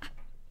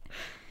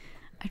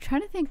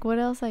trying to think what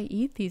else I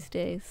eat these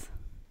days.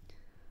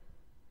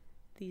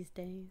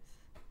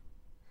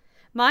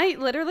 My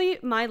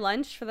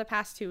lunch for the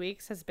past 2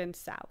 weeks has been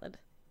salad.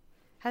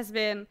 Has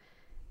been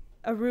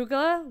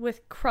arugula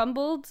with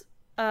crumbled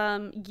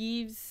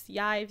Yves,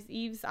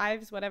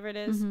 whatever it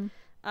is.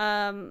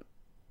 Mm-hmm.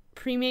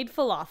 Pre-made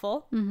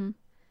falafel. Mm-hmm.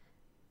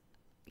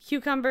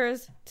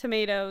 Cucumbers,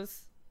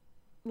 tomatoes,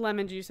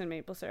 lemon juice, and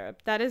maple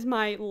syrup. That is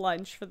my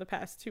lunch for the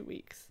past 2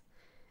 weeks.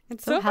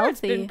 And so far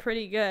it's been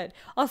pretty good.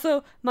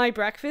 Also, my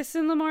breakfasts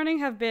in the morning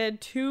have been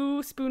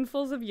 2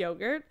 spoonfuls of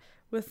yogurt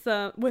with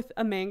a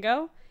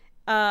mango,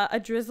 a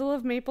drizzle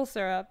of maple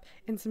syrup,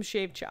 and some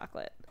shaved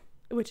chocolate,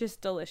 which is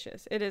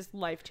delicious. It is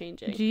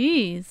life-changing.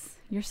 Jeez,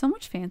 you're so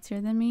much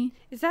fancier than me.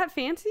 Is that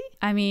fancy?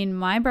 I mean,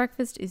 my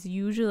breakfast is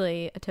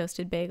usually a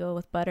toasted bagel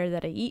with butter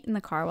that I eat in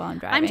the car while I'm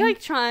driving. I'm like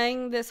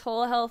trying this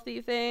whole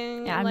healthy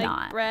thing. Yeah, I'm like,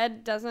 not.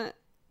 Bread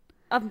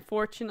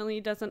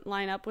unfortunately doesn't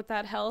line up with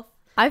that health.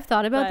 I've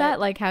thought about that,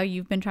 like how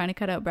you've been trying to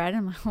cut out bread.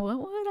 I'm like, what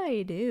would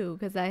I do?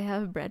 Because I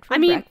have bread for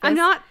breakfast. I'm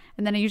not.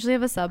 And then I usually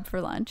have a sub for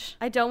lunch.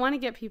 I don't want to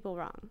get people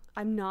wrong.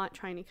 I'm not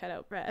trying to cut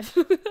out bread.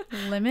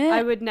 Limit?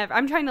 I would never.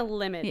 I'm trying to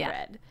limit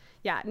bread.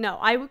 Yeah, no,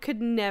 I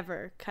could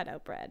never cut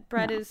out bread.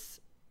 Bread is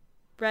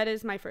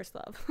my first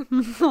love.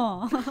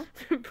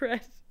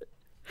 Bread.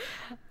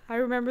 I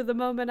remember the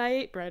moment I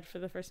ate bread for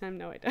the first time.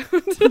 No, I don't.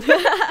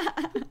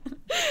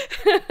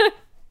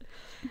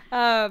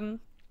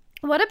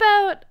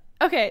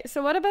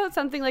 What about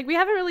something like, we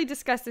haven't really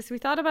discussed this. We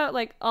thought about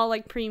like all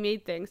like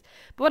pre-made things.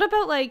 But what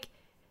about like,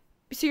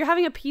 so you're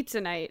having a pizza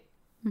night.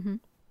 Mm-hmm.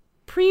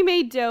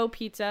 Pre-made dough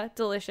pizza,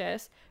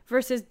 delicious,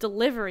 versus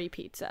delivery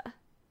pizza.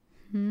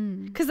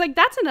 Because like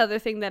that's another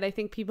thing that I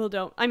think people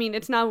don't. I mean,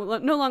 it's no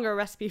longer a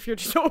recipe if you're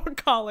just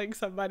calling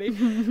somebody,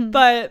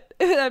 but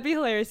that'd be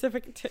hilarious if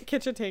a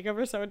kitchen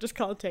takeover, someone just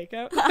called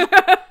takeout.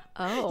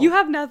 Oh, you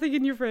have nothing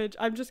in your fridge.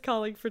 I'm just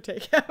calling for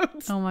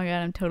takeout. Oh my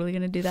god, I'm totally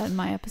gonna do that in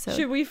my episode.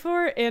 Should we,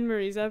 for Anne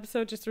Marie's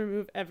episode, just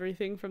remove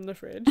everything from the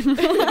fridge?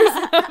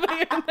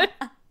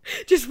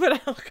 Just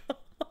put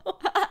alcohol.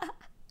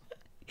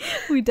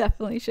 We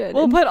definitely should.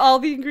 We'll put all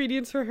the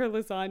ingredients for her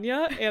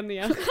lasagna and the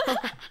alcohol.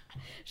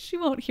 She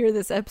won't hear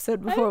this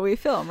episode before we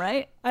film,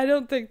 right? I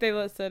don't think they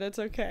listen. It's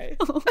okay.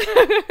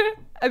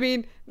 I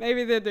mean,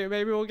 maybe they do.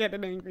 Maybe we'll get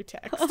an angry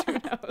text. Who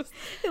knows?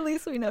 At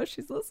least we know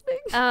she's listening.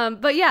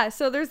 But yeah,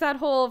 so there's that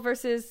whole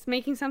versus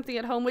making something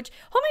at home, which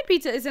homemade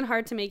pizza isn't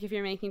hard to make if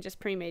you're making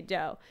just pre-made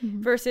dough,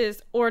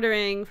 versus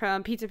ordering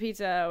from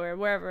Pizza or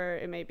wherever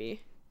it may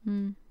be.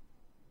 Mm.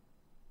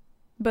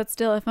 But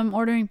still, if I'm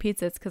ordering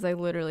pizza, it's because I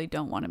literally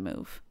don't want to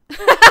move.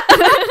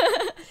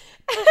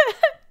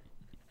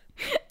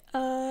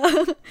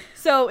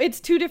 So it's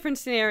 2 different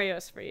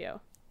scenarios for you.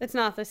 It's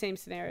not the same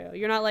scenario.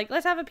 You're not like,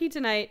 let's have a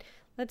pizza night.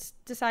 Let's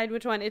decide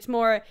which one. It's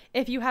more,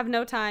 if you have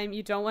no time,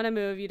 you don't want to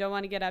move, you don't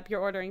want to get up, you're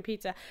ordering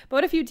pizza. But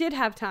what if you did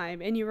have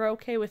time and you were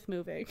okay with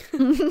moving?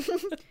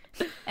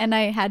 And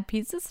I had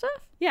pizza stuff?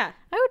 Yeah.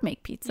 I would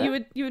make pizza.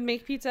 You would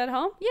make pizza at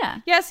home? Yeah.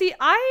 Yeah, see,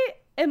 I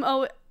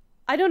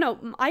don't know.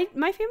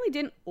 My family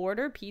didn't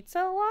order pizza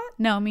a lot.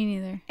 No, me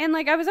neither. And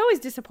like I was always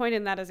disappointed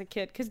in that as a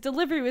kid because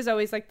delivery was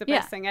always like the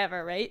best thing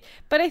ever, right?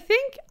 But I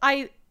think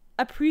I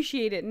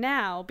appreciate it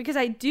now because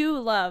I do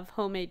love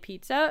homemade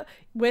pizza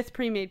with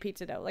pre-made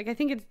pizza dough. Like I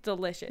think it's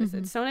delicious. Mm-hmm.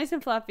 It's so nice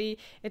and fluffy.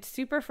 It's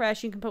super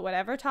fresh. You can put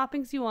whatever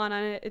toppings you want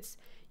on it. It's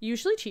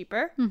usually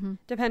cheaper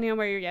depending on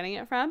where you're getting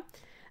it from.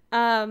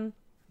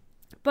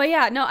 But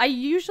yeah, no, I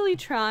usually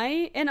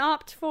try and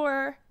opt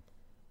for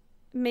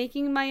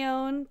making my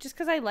own just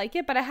because I like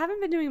it, but I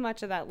haven't been doing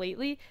much of that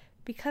lately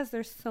because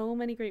there's so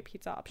many great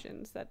pizza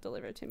options that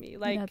deliver to me.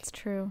 Like, that's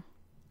true.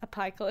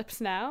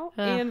 Apocalypse Now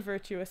and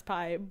Virtuous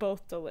Pie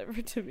both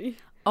deliver to me.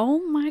 Oh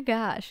my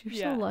gosh, you're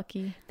so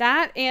lucky.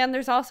 That, and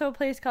there's also a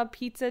place called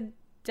Pizza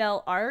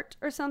Del Arte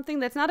or something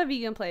that's not a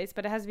vegan place,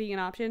 but it has vegan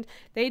options.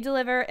 They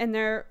deliver, and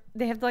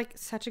they have like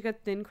such a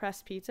good thin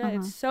crust pizza.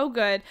 It's so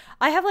good.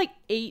 I have like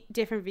 8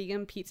 different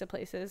vegan pizza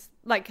places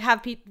like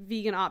have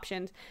vegan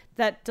options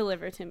that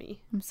deliver to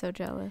me. I'm so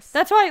jealous.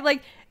 That's why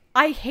like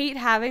I hate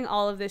having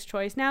all of this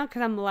choice now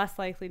because I'm less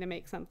likely to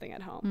make something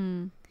at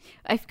home.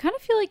 I kind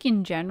of feel like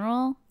in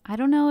general, I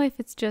don't know if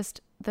it's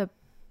just the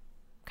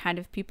kind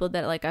of people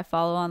that like I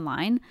follow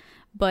online,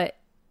 but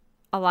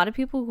a lot of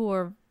people who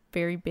are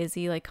very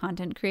busy, like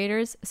content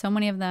creators, so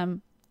many of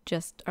them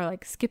just are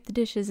like, skip the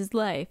dishes is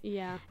life.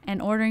 Yeah.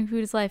 And ordering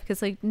food is life,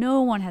 because like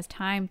no one has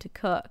time to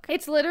cook.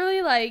 It's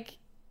literally like,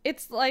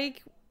 it's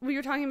like we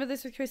were talking about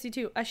this with Chrissy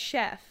too. A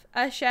chef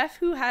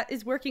who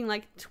is working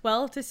like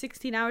 12 to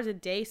 16 hours a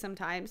day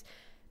sometimes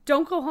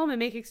don't go home and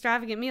make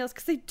extravagant meals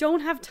because they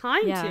don't have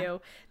time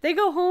to. They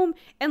go home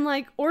and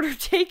like order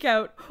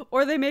takeout,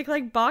 or they make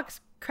like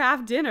box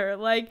craft dinner.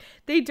 Like,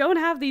 they don't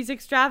have these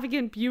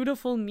extravagant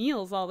beautiful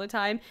meals all the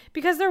time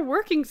because they're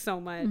working so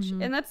much.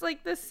 And that's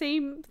like the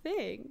same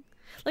thing.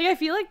 Like, I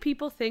feel like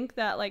people think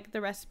that like the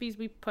recipes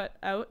we put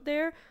out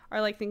there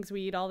are like things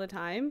we eat all the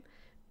time,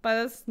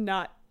 but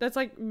that's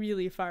like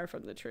really far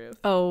from the truth.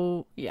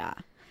 Oh yeah,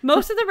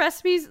 most of the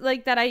recipes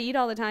like that I eat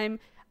all the time,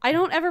 I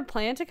don't ever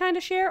plan to kind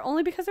of share,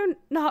 only because they're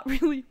not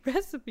really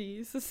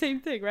recipes. The same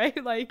thing,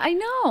 right? Like, I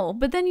know,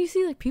 but then you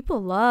see like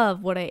people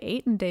love what I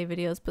ate in a day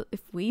videos, but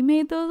if we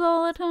made those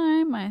all the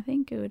time, I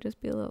think it would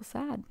just be a little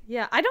sad.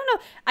 Yeah, I don't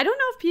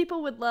know if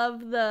people would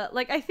love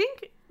I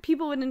think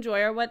people would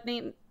enjoy our what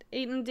ate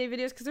in a day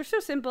videos because they're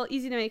so simple,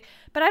 easy to make,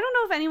 but I don't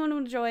know if anyone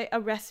would enjoy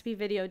a recipe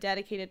video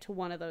dedicated to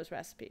one of those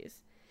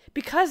recipes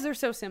because they're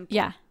so simple.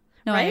 Yeah.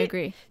 No, right? I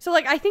agree. So,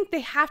 like, I think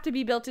they have to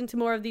be built into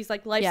more of these,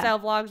 like, lifestyle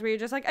vlogs where you're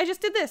just like, I just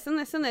did this and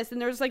this and this,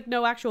 and there's, like,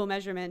 no actual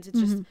measurements. It's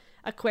just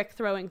a quick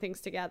throwing things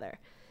together.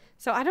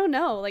 So, I don't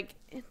know. Like,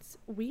 it's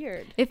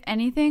weird. If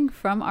anything,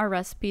 from our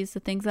recipes,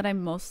 the things that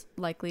I'm most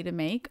likely to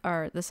make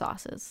are the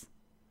sauces.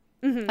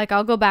 Like,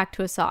 I'll go back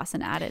to a sauce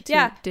and add it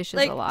to dishes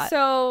like, a lot.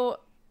 So,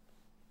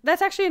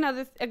 that's actually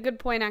a good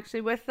point,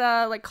 actually, with,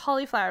 like,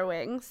 cauliflower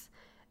wings.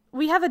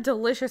 We have a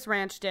delicious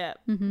ranch dip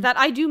that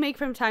I do make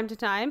from time to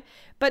time,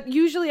 but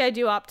usually I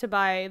do opt to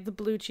buy the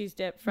blue cheese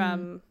dip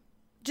from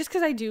just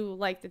because I do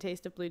like the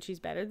taste of blue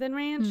cheese better than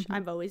ranch.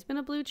 I've always been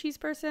a blue cheese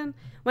person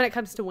when it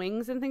comes to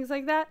wings and things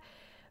like that.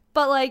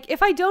 But like,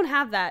 if I don't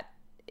have that,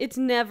 it's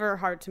never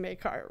hard to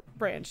make our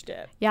ranch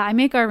dip. Yeah, I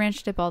make our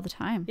ranch dip all the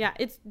time. Yeah,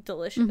 it's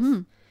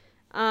delicious.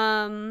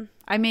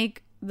 I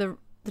make the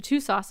 2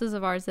 sauces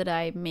of ours that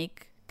I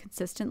make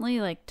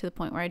consistently, like to the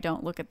point where I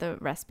don't look at the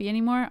recipe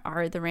anymore,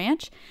 are the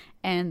ranch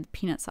and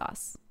peanut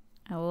sauce.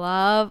 I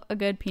love a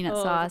good peanut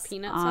sauce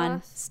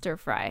on stir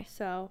fry.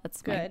 So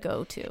that's good. my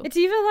go-to. It's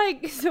even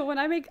like, so when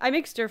I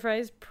make stir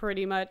fries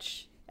pretty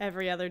much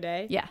every other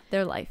day. Yeah,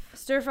 they're life.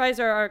 Stir fries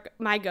are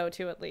my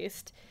go-to, at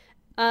least.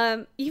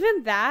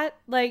 Even that,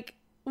 like,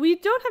 we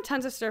don't have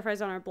tons of stir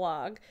fries on our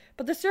blog,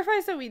 but the stir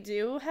fries that we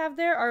do have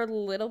there are a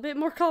little bit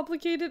more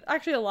complicated,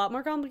 actually a lot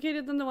more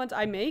complicated than the ones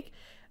I make.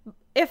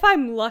 If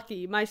I'm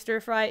lucky, my stir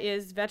fry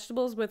is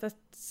vegetables with a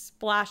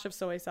splash of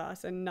soy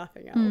sauce and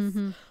nothing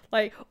else.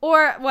 Like,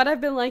 or what I've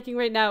been liking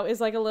right now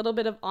is like a little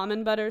bit of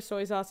almond butter,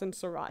 soy sauce, and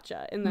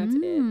sriracha, and that's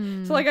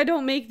it. So like, I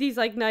don't make these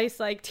like nice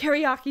like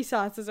teriyaki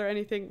sauces or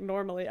anything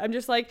normally. I'm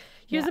just like,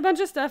 here's a bunch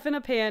of stuff in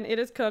a pan. It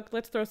is cooked.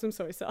 Let's throw some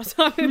soy sauce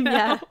on it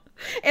now.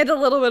 And a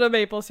little bit of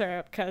maple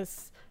syrup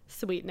because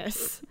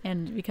sweetness.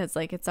 And because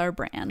like it's our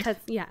brand. Because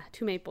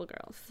 2 maple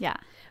girls. Yeah.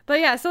 But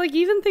yeah, so like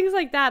even things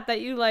like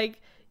that you like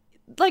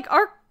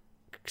our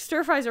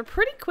stir fries are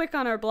pretty quick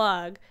on our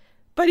blog,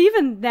 but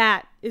even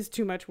that is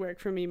too much work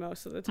for me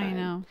most of the time. I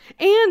know.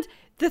 And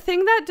the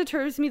thing that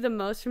deters me the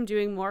most from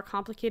doing more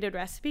complicated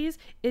recipes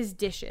is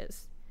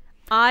dishes.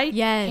 I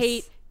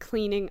hate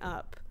cleaning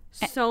up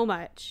so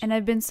much. And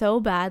I've been so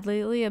bad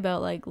lately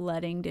about like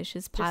letting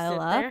dishes pile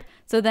up.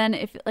 So then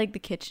if like the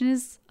kitchen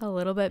is a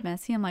little bit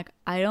messy, I'm like,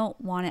 I don't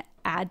want to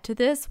add to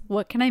this.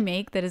 What can I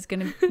make that is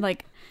going to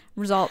like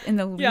result in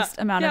the least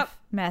amount of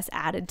mess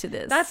added to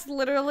this? That's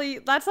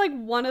like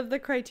one of the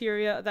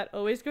criteria that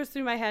always goes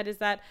through my head, is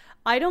that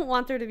I don't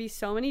want there to be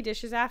so many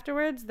dishes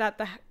afterwards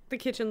that the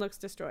kitchen looks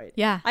destroyed.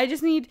 Yeah. I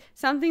just need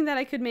something that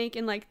I could make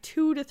in like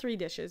 2 to 3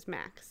 dishes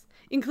max,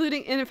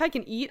 including, and if I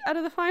can eat out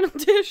of the final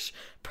dish,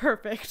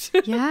 perfect.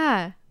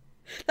 Yeah.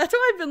 That's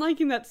why I've been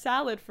liking that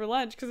salad for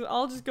lunch, because it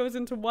all just goes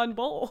into one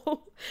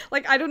bowl.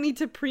 Like, I don't need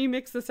to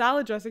pre-mix the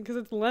salad dressing because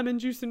it's lemon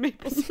juice and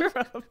maple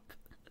syrup.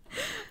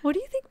 What do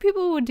you think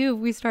people would do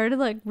if we started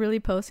like really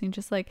posting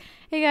just like,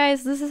 hey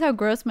guys, this is how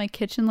gross my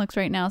kitchen looks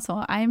right now,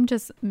 so I'm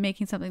just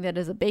making something that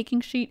is a baking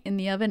sheet in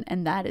the oven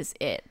and that is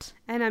it.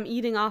 And I'm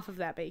eating off of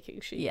that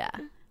baking sheet. Yeah.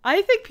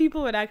 I think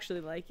people would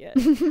actually like it.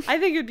 I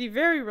think it'd be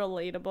very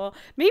relatable.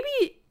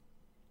 Maybe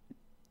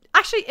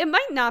Actually, it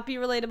might not be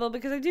relatable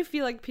because I do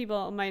feel like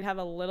people might have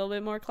a little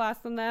bit more class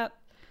than that.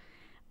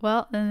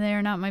 Well, then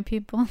they're not my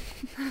people.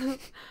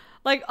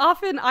 Like,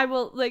 often I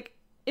will, like,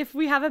 if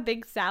we have a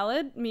big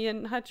salad, me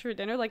and Hutch for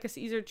dinner, like a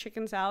Caesar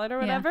chicken salad or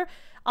whatever,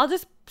 I'll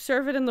just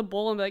serve it in the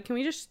bowl and be like, can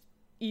we just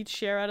each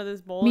share out of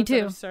this bowl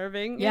instead of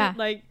serving? Yeah. It?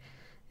 Like,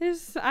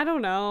 I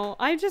don't know.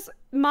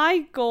 My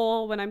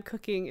goal when I'm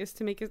cooking is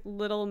to make as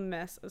little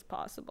mess as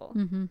possible.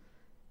 Mm-hmm. And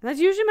that's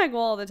usually my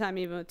goal all the time,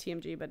 even with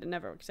TMG, but it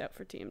never works out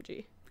for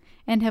TMG.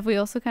 And have we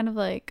also kind of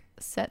like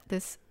set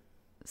this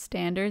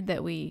standard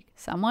that we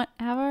somewhat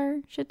have our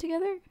shit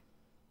together?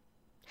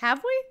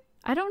 Have we?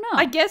 I don't know.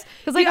 I guess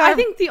because like I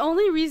think the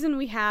only reason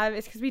we have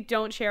is because we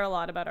don't share a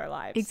lot about our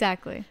lives.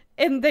 Exactly.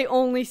 And they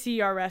only see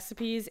our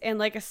recipes and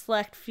like a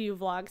select few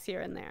vlogs here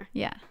and there.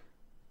 Yeah.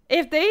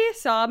 If they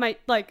saw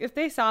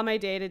my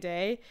day to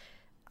day,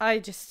 I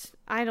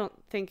don't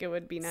think it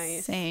would be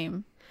nice.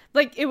 Same.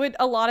 Like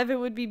a lot of it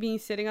would be me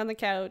sitting on the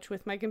couch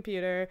with my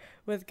computer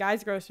with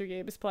Guys Grocery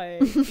Games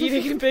playing,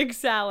 eating a big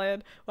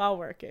salad while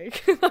working.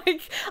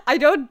 Like, I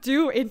don't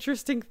do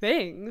interesting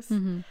things.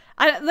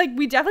 Mm-hmm.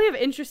 We definitely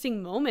have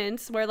interesting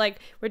moments where like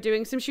we're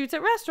doing some shoots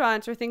at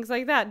restaurants or things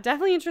like that.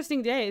 Definitely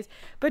interesting days.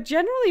 But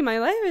generally my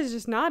life is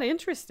just not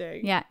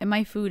interesting. Yeah, and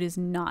my food is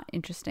not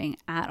interesting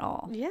at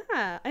all.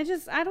 Yeah, I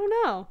don't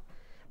know.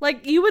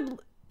 Like, you would,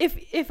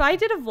 if I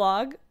did a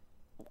vlog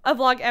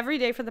every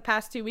day for the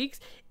past 2 weeks,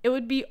 it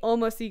would be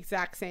almost the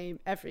exact same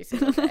every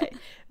single day.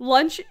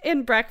 Lunch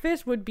and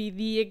breakfast would be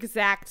the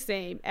exact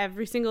same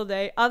every single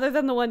day, other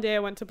than the one day I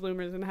went to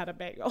Bloomers and had a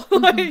bagel.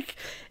 Like,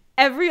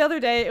 every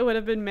other day it would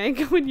have been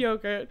mango and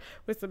yogurt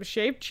with some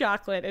shaved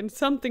chocolate and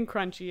something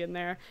crunchy in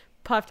there,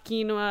 puffed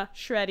quinoa,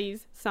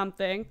 shreddies,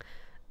 something,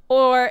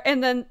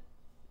 and then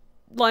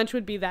lunch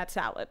would be that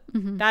salad.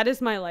 Mm-hmm. That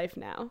is my life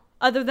now,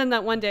 other than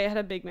that one day I had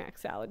a Big Mac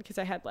salad because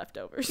I had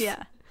leftovers.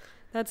 Yeah.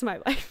 That's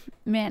my life.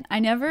 Man, I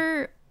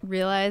never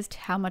realized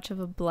how much of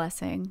a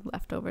blessing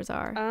leftovers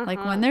are.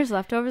 Like, when there's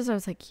leftovers, I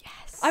was like,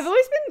 yes. I've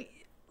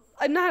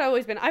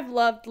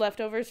loved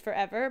leftovers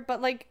forever,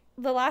 but like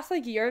the last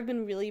like year I've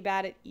been really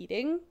bad at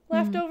eating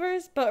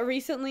leftovers. Mm-hmm. But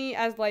recently,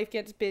 as life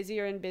gets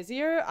busier and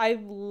busier,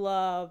 I've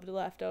loved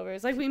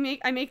leftovers. Like,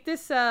 I make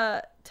this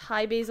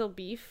Thai basil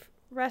beef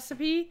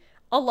recipe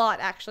a lot,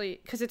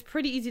 actually, because it's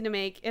pretty easy to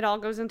make. It all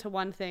goes into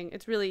one thing.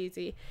 It's really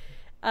easy.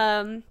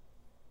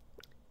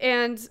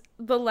 And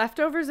the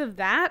leftovers of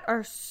that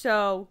are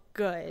so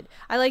good.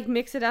 I like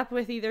mix it up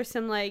with either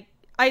some like,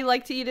 I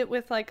like to eat it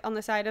with like on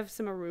the side of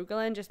some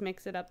arugula and just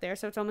mix it up there.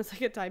 So it's almost like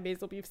a Thai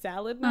basil beef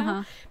salad now.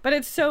 Uh-huh. But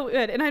it's so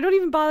good. And I don't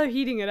even bother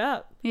heating it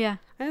up. Yeah.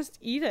 I just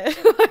eat it.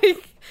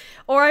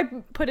 Or I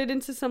put it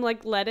into some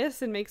like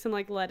lettuce and make some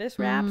like lettuce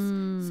wraps.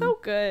 So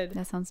good.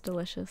 That sounds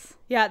delicious.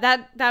 Yeah,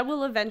 that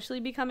will eventually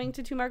be coming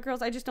to Two Mark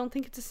Girls. I just don't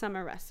think it's a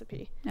summer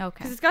recipe. Okay.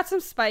 Because it's got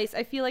some spice.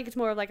 I feel like it's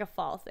more of like a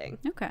fall thing.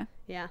 Okay.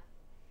 Yeah.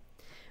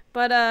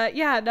 But,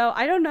 yeah, no,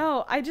 I don't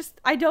know. I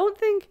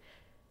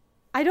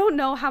don't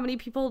know how many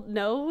people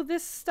know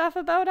this stuff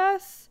about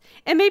us.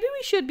 And maybe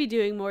we should be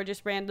doing more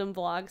just random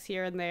vlogs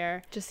here and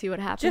there. Just see what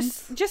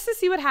happens. Just to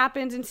see what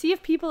happens and see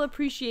if people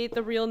appreciate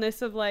the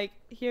realness of, like,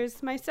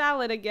 here's my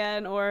salad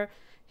again, or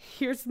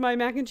here's my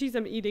mac and cheese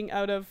I'm eating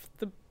out of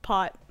the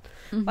pot.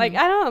 Mm-hmm. Like,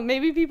 I don't know.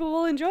 Maybe people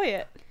will enjoy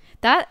it.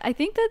 I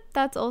think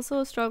that's also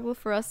a struggle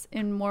for us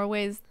in more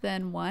ways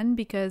than one,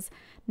 because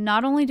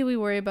not only do we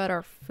worry about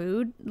our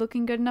food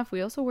looking good enough,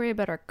 we also worry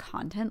about our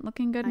content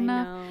looking good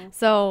enough. Know.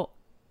 So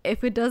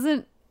if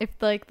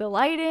like the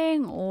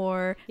lighting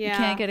or you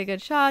can't get a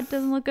good shot,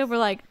 doesn't look good, we're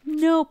like,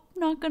 nope,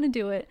 not gonna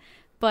do it.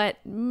 But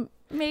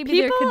maybe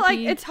people, there could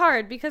be, it's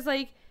hard because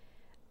like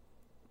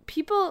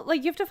people,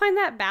 like, you have to find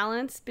that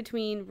balance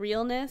between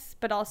realness,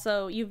 but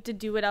also you have to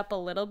do it up a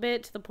little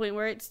bit to the point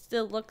where it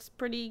still looks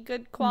pretty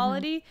good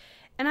quality. Mm-hmm.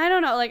 And I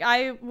don't know, like,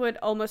 I would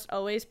almost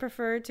always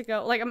prefer to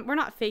go, like, we're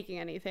not faking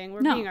anything.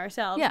 We're being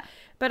ourselves. Yeah.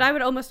 But I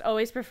would almost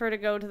always prefer to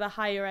go to the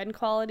higher end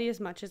quality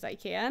as much as I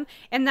can.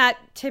 And that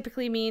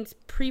typically means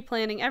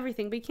pre-planning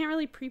everything. But you can't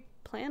really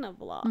pre-plan a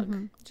vlog.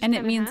 Mm-hmm. And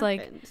it means,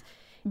 happens.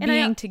 Like,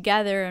 being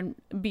together and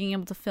being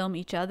able to film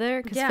each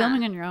other. Because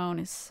filming on your own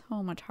is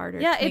so much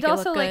harder. Yeah, it's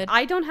also, like,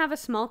 I don't have a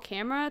small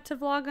camera to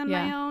vlog on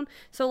my own.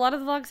 So a lot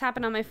of the vlogs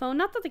happen on my phone.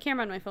 Not that the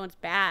camera on my phone's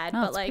bad,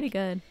 but, it's like, pretty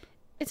good.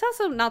 It's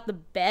also not the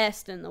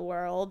best in the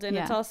world, and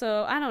it's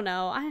also, I don't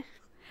know.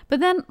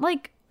 But then,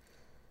 like,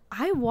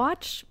 I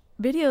watch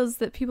videos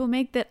that people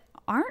make that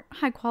aren't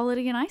high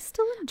quality, and I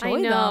still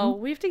enjoy them. I know.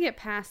 We have to get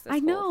past this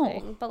whole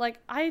thing. But, like,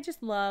 I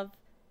just love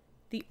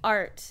the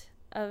art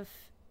of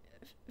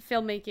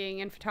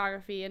filmmaking and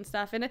photography and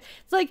stuff. And it's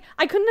like,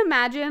 I couldn't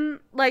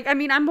imagine, like, I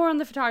mean, I'm more on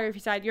the photography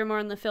side, you're more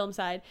on the film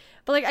side.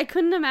 But, like, I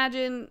couldn't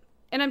imagine,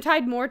 and I'm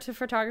tied more to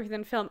photography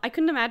than film, I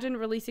couldn't imagine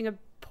releasing a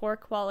poor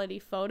quality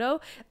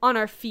photo on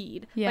our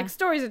feed. Like,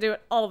 stories I do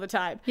it all the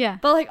time. Yeah.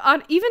 But, like,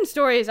 on even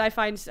stories I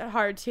find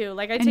hard too.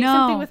 Like, I take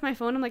something with my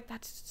phone, I'm like,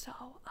 that's so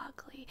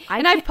ugly.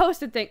 I've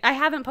posted things. I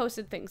haven't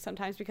posted things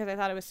sometimes because I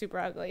thought it was super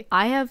ugly.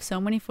 I have so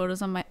many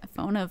photos on my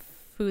phone of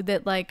food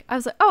that, like, I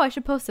was like, oh, I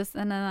should post this,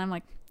 and then I'm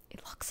like,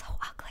 it looks so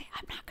ugly,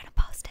 I'm not gonna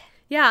post it.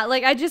 Yeah,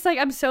 like I just like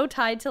I'm so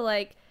tied to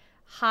like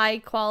high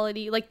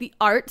quality, like the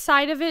art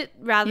side of it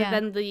rather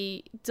than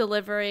the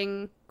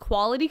delivering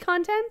quality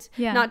content,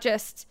 not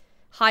just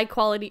high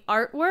quality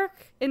artwork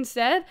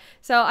instead.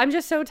 So I'm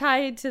just so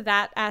tied to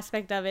that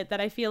aspect of it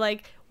that I feel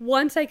like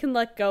once I can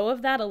let go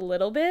of that a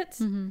little bit, I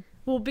think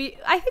we'll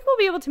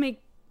be able to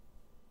make,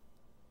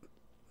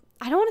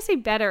 I don't want to say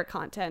better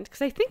content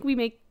because I think we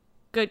make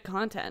good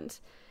content,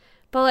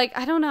 but like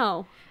I don't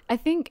know. I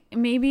think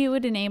maybe it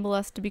would enable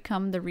us to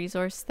become the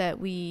resource that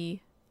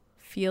we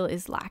feel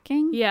is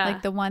lacking. Yeah.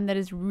 Like the one that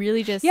is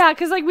really just... Yeah,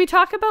 because like we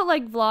talk about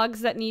like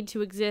vlogs that need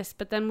to exist,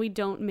 but then we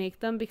don't make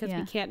them because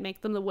we can't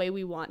make them the way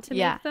we want to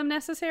make them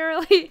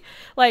necessarily.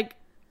 Like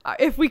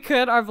if we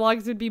could, our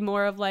vlogs would be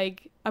more of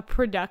like a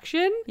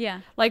production.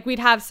 Yeah. Like we'd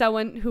have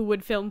someone who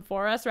would film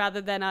for us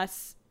rather than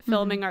us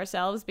filming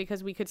ourselves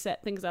because we could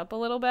set things up a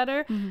little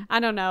better. I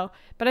don't know.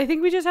 But I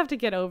think we just have to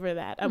get over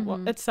that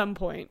at some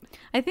point.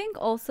 I think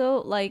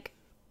also like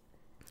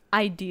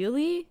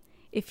ideally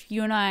if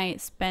you and I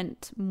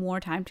spent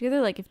more time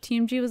together, like if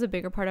TMG was a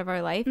bigger part of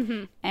our life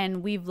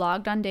and we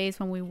vlogged on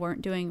days when we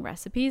weren't doing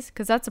recipes,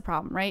 because that's a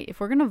problem, right? If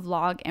we're going to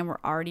vlog and we're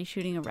already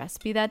shooting a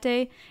recipe that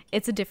day,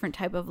 it's a different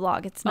type of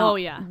vlog. It's not,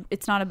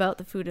 it's not about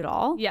the food at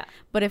all. Yeah.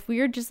 But if we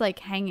were just like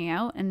hanging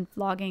out and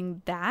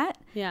vlogging that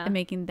and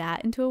making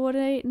that into a what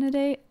I ate in a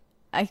day,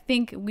 I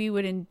think we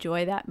would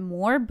enjoy that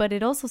more, but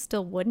it also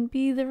still wouldn't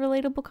be the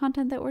relatable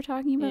content that we're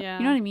talking about. Yeah.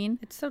 You know what I mean?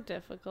 It's so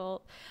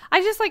difficult. I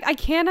just like, I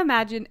can't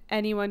imagine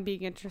anyone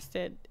being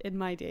interested in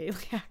my daily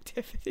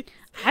activities.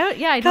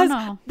 I don't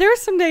know. There are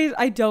some days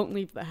I don't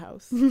leave the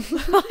house.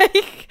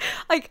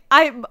 like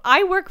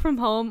I work from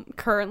home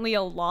currently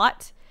a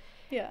lot.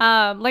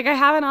 Yeah. Like I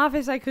have an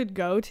office I could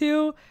go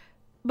to,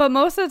 but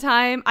most of the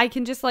time I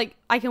can just like,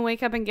 I can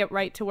wake up and get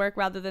right to work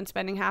rather than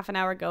spending half an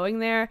hour going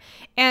there.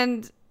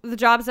 And the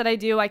jobs that I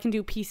do, I can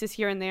do pieces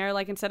here and there,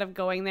 like instead of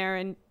going there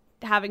and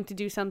having to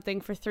do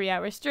something for 3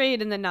 hours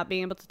straight and then not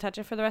being able to touch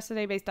it for the rest of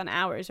the day based on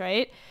hours,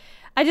 right?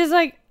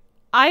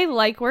 I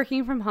like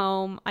working from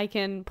home. I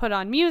can put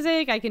on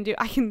music. I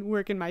can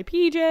work in my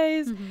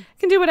PJs. I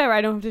can do whatever. I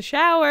don't have to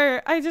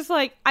shower. I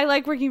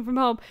like working from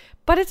home,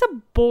 but it's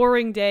a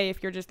boring day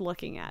if you're just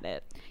looking at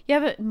it. Yeah,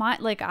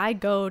 but I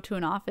go to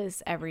an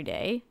office every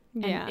day.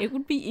 And it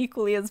would be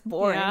equally as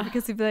boring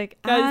because you'd be like,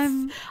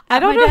 I'm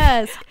at my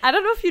desk. I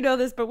don't know if you know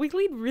this, but we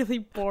lead really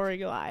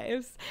boring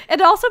lives.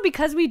 And also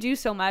because we do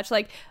so much,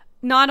 like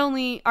not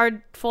only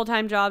our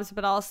full-time jobs,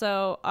 but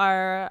also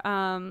our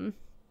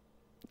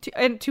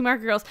two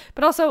market girls,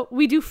 but also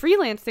we do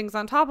freelance things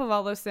on top of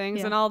all those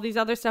things and all these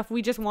other stuff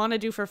we just want to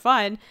do for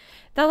fun.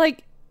 That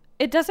like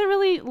it doesn't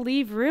really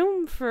leave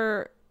room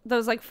for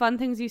those like fun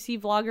things you see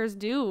vloggers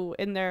do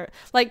in their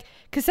like,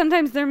 because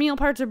sometimes their meal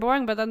parts are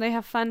boring, but then they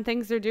have fun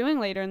things they're doing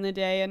later in the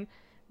day, and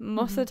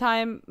most of the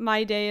time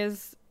my day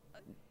is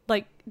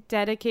like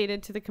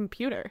dedicated to the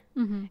computer,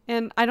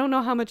 and I don't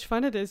know how much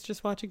fun it is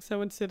just watching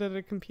someone sit at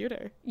a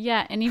computer.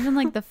 Yeah, and even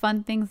like the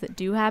fun things that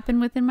do happen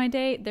within my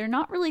day, they're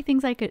not really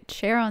things I could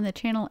share on the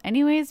channel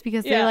anyways,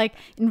 because they like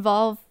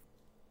involve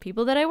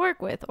people that I work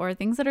with or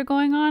things that are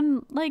going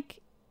on like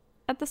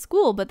at the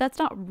school, but that's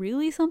not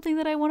really something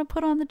that I want to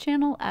put on the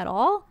channel at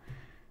all.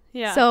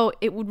 Yeah. So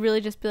it would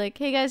really just be like,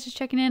 hey guys, just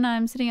checking in.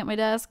 I'm sitting at my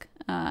desk.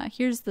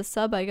 Here's the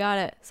sub I got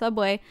at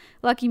Subway.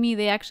 Lucky me,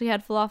 they actually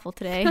had falafel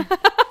today.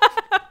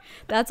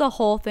 That's a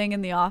whole thing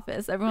in the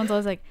office. Everyone's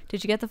always like,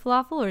 did you get the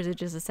falafel or is it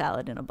just a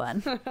salad in a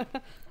bun?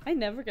 I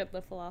never get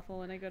the falafel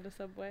when I go to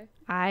Subway.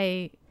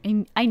 I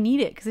need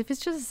it because if it's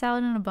just a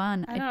salad in a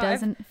bun, it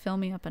doesn't fill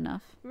me up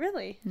enough.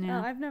 Really?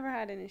 Yeah. No, I've never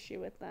had an issue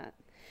with that.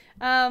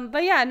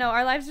 But yeah, no,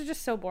 our lives are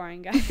just so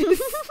boring, guys.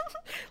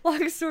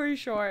 Long story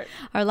short,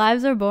 our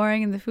lives are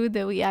boring and the food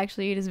that we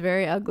actually eat is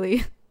very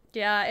ugly.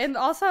 Yeah, and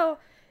also,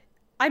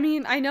 I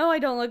mean, I know I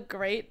don't look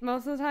great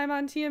most of the time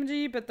on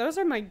TMG, but those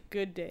are my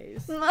good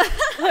days.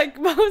 Like,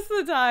 most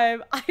of the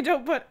time, I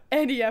don't put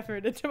any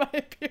effort into my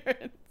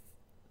appearance.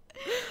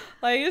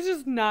 Like, it's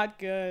just not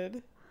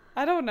good.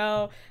 I don't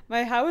know.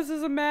 My house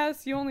is a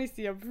mess. You only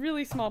see a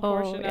really small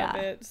portion of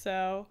it,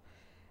 so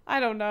I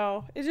don't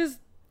know. It just...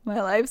 My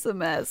life's a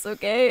mess,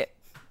 okay?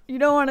 You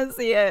don't want to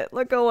see it.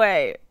 Look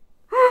away.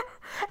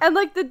 And,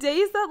 like, the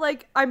days that,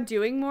 like, I'm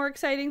doing more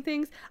exciting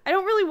things, I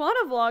don't really want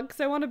to vlog because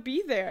I want to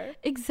be there.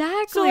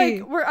 Exactly.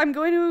 So, like, I'm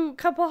going to a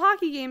couple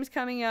hockey games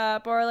coming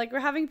up, or, like,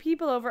 we're having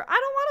people over. I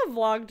don't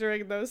want to vlog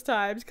during those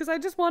times because I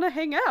just want to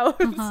hang out.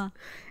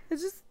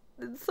 It's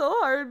so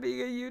hard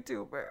being a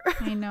YouTuber.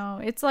 I know.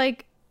 It's,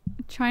 like,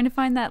 trying to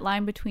find that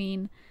line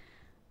between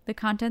the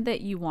content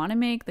that you want to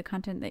make, the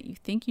content that you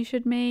think you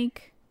should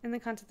make, and the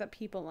content that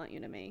people want you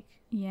to make.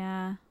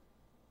 Yeah.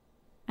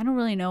 I don't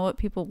really know what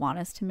people want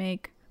us to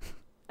make.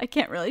 I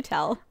can't really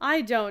tell.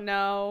 I don't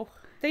know.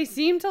 They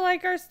seem to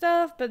like our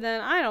stuff, but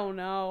then I don't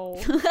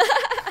know.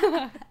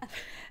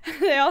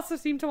 They also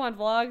seem to want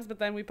vlogs, but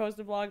then we post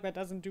a vlog that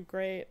doesn't do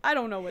great. I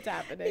don't know what's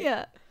happening.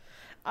 Yeah.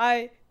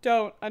 I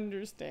don't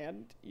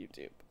understand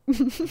YouTube.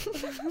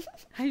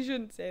 I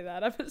shouldn't say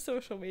that. I'm a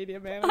social media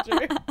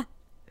manager.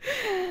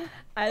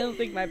 I don't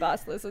think my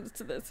boss listens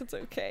to this. It's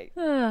okay.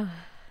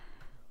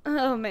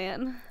 Oh,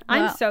 man.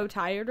 I'm Well, so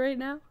tired right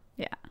now.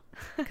 yeah.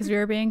 Because we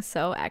were being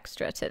so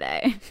extra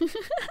today.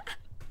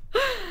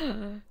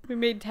 We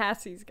made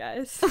Tassies,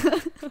 guys.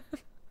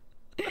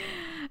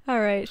 All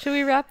right. Should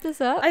we wrap this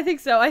up? I think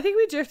so. I think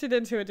we drifted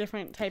into a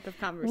different type of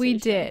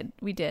conversation.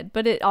 We did.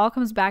 But it all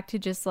comes back to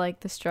just like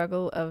the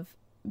struggle of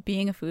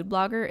being a food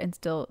blogger and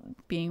still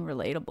being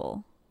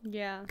relatable.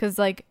 Yeah. Because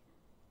like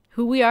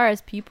who we are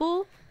as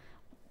people,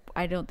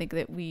 I don't think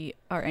that we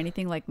are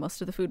anything like most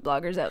of the food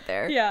bloggers out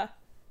there. Yeah.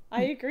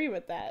 I agree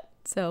with that.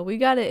 So we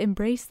got to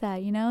embrace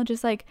that, you know?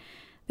 Just like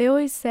they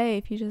always say,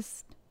 if you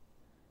just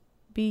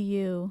be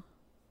you,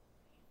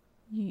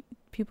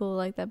 people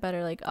like that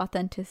better, like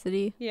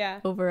authenticity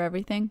over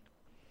everything.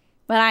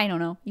 But I don't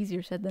know.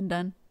 Easier said than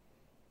done.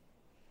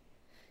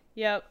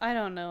 Yep. I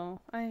don't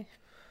know. I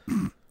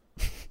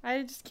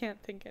just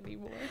can't think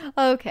anymore.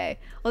 Okay.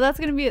 Well, that's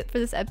going to be it for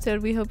this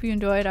episode. We hope you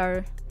enjoyed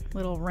our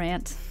little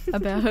rant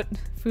about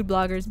food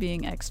bloggers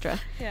being extra.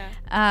 Yeah.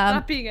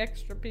 Not being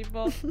extra,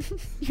 people.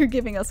 You're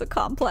giving us a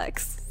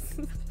complex.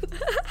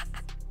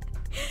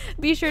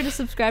 Be sure to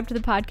subscribe to the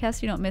podcast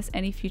so you don't miss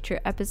any future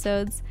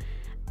episodes.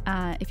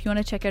 If you want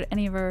to check out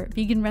any of our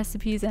vegan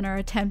recipes and our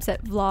attempts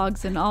at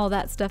vlogs and all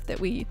that stuff that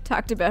we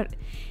talked about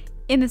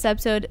in this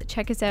episode,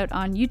 check us out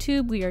on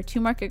YouTube. We are Two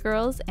Market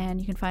Girls,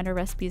 and you can find our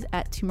recipes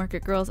at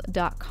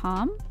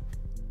twomarketgirls.com.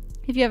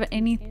 If you have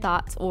any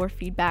thoughts or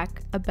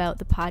feedback about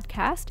the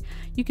podcast,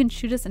 you can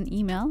shoot us an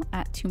email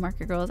at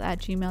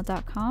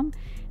twomarketgirls@gmail.com.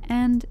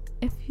 And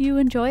if you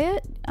enjoy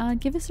it,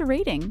 give us a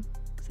rating,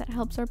 because that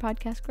helps our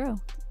podcast grow.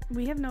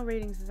 We have no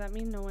ratings. Does that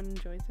mean no one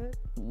enjoys it?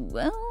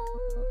 Well,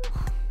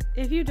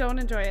 if you don't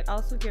enjoy it,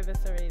 also give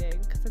us a rating,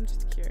 because I'm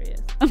just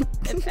curious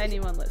if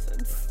anyone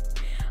listens.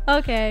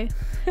 Okay,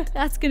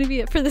 that's going to be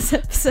it for this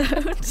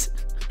episode.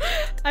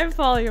 I'm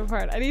falling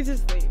apart. I need to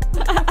sleep.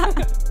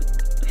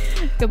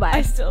 Goodbye.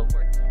 I still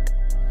work.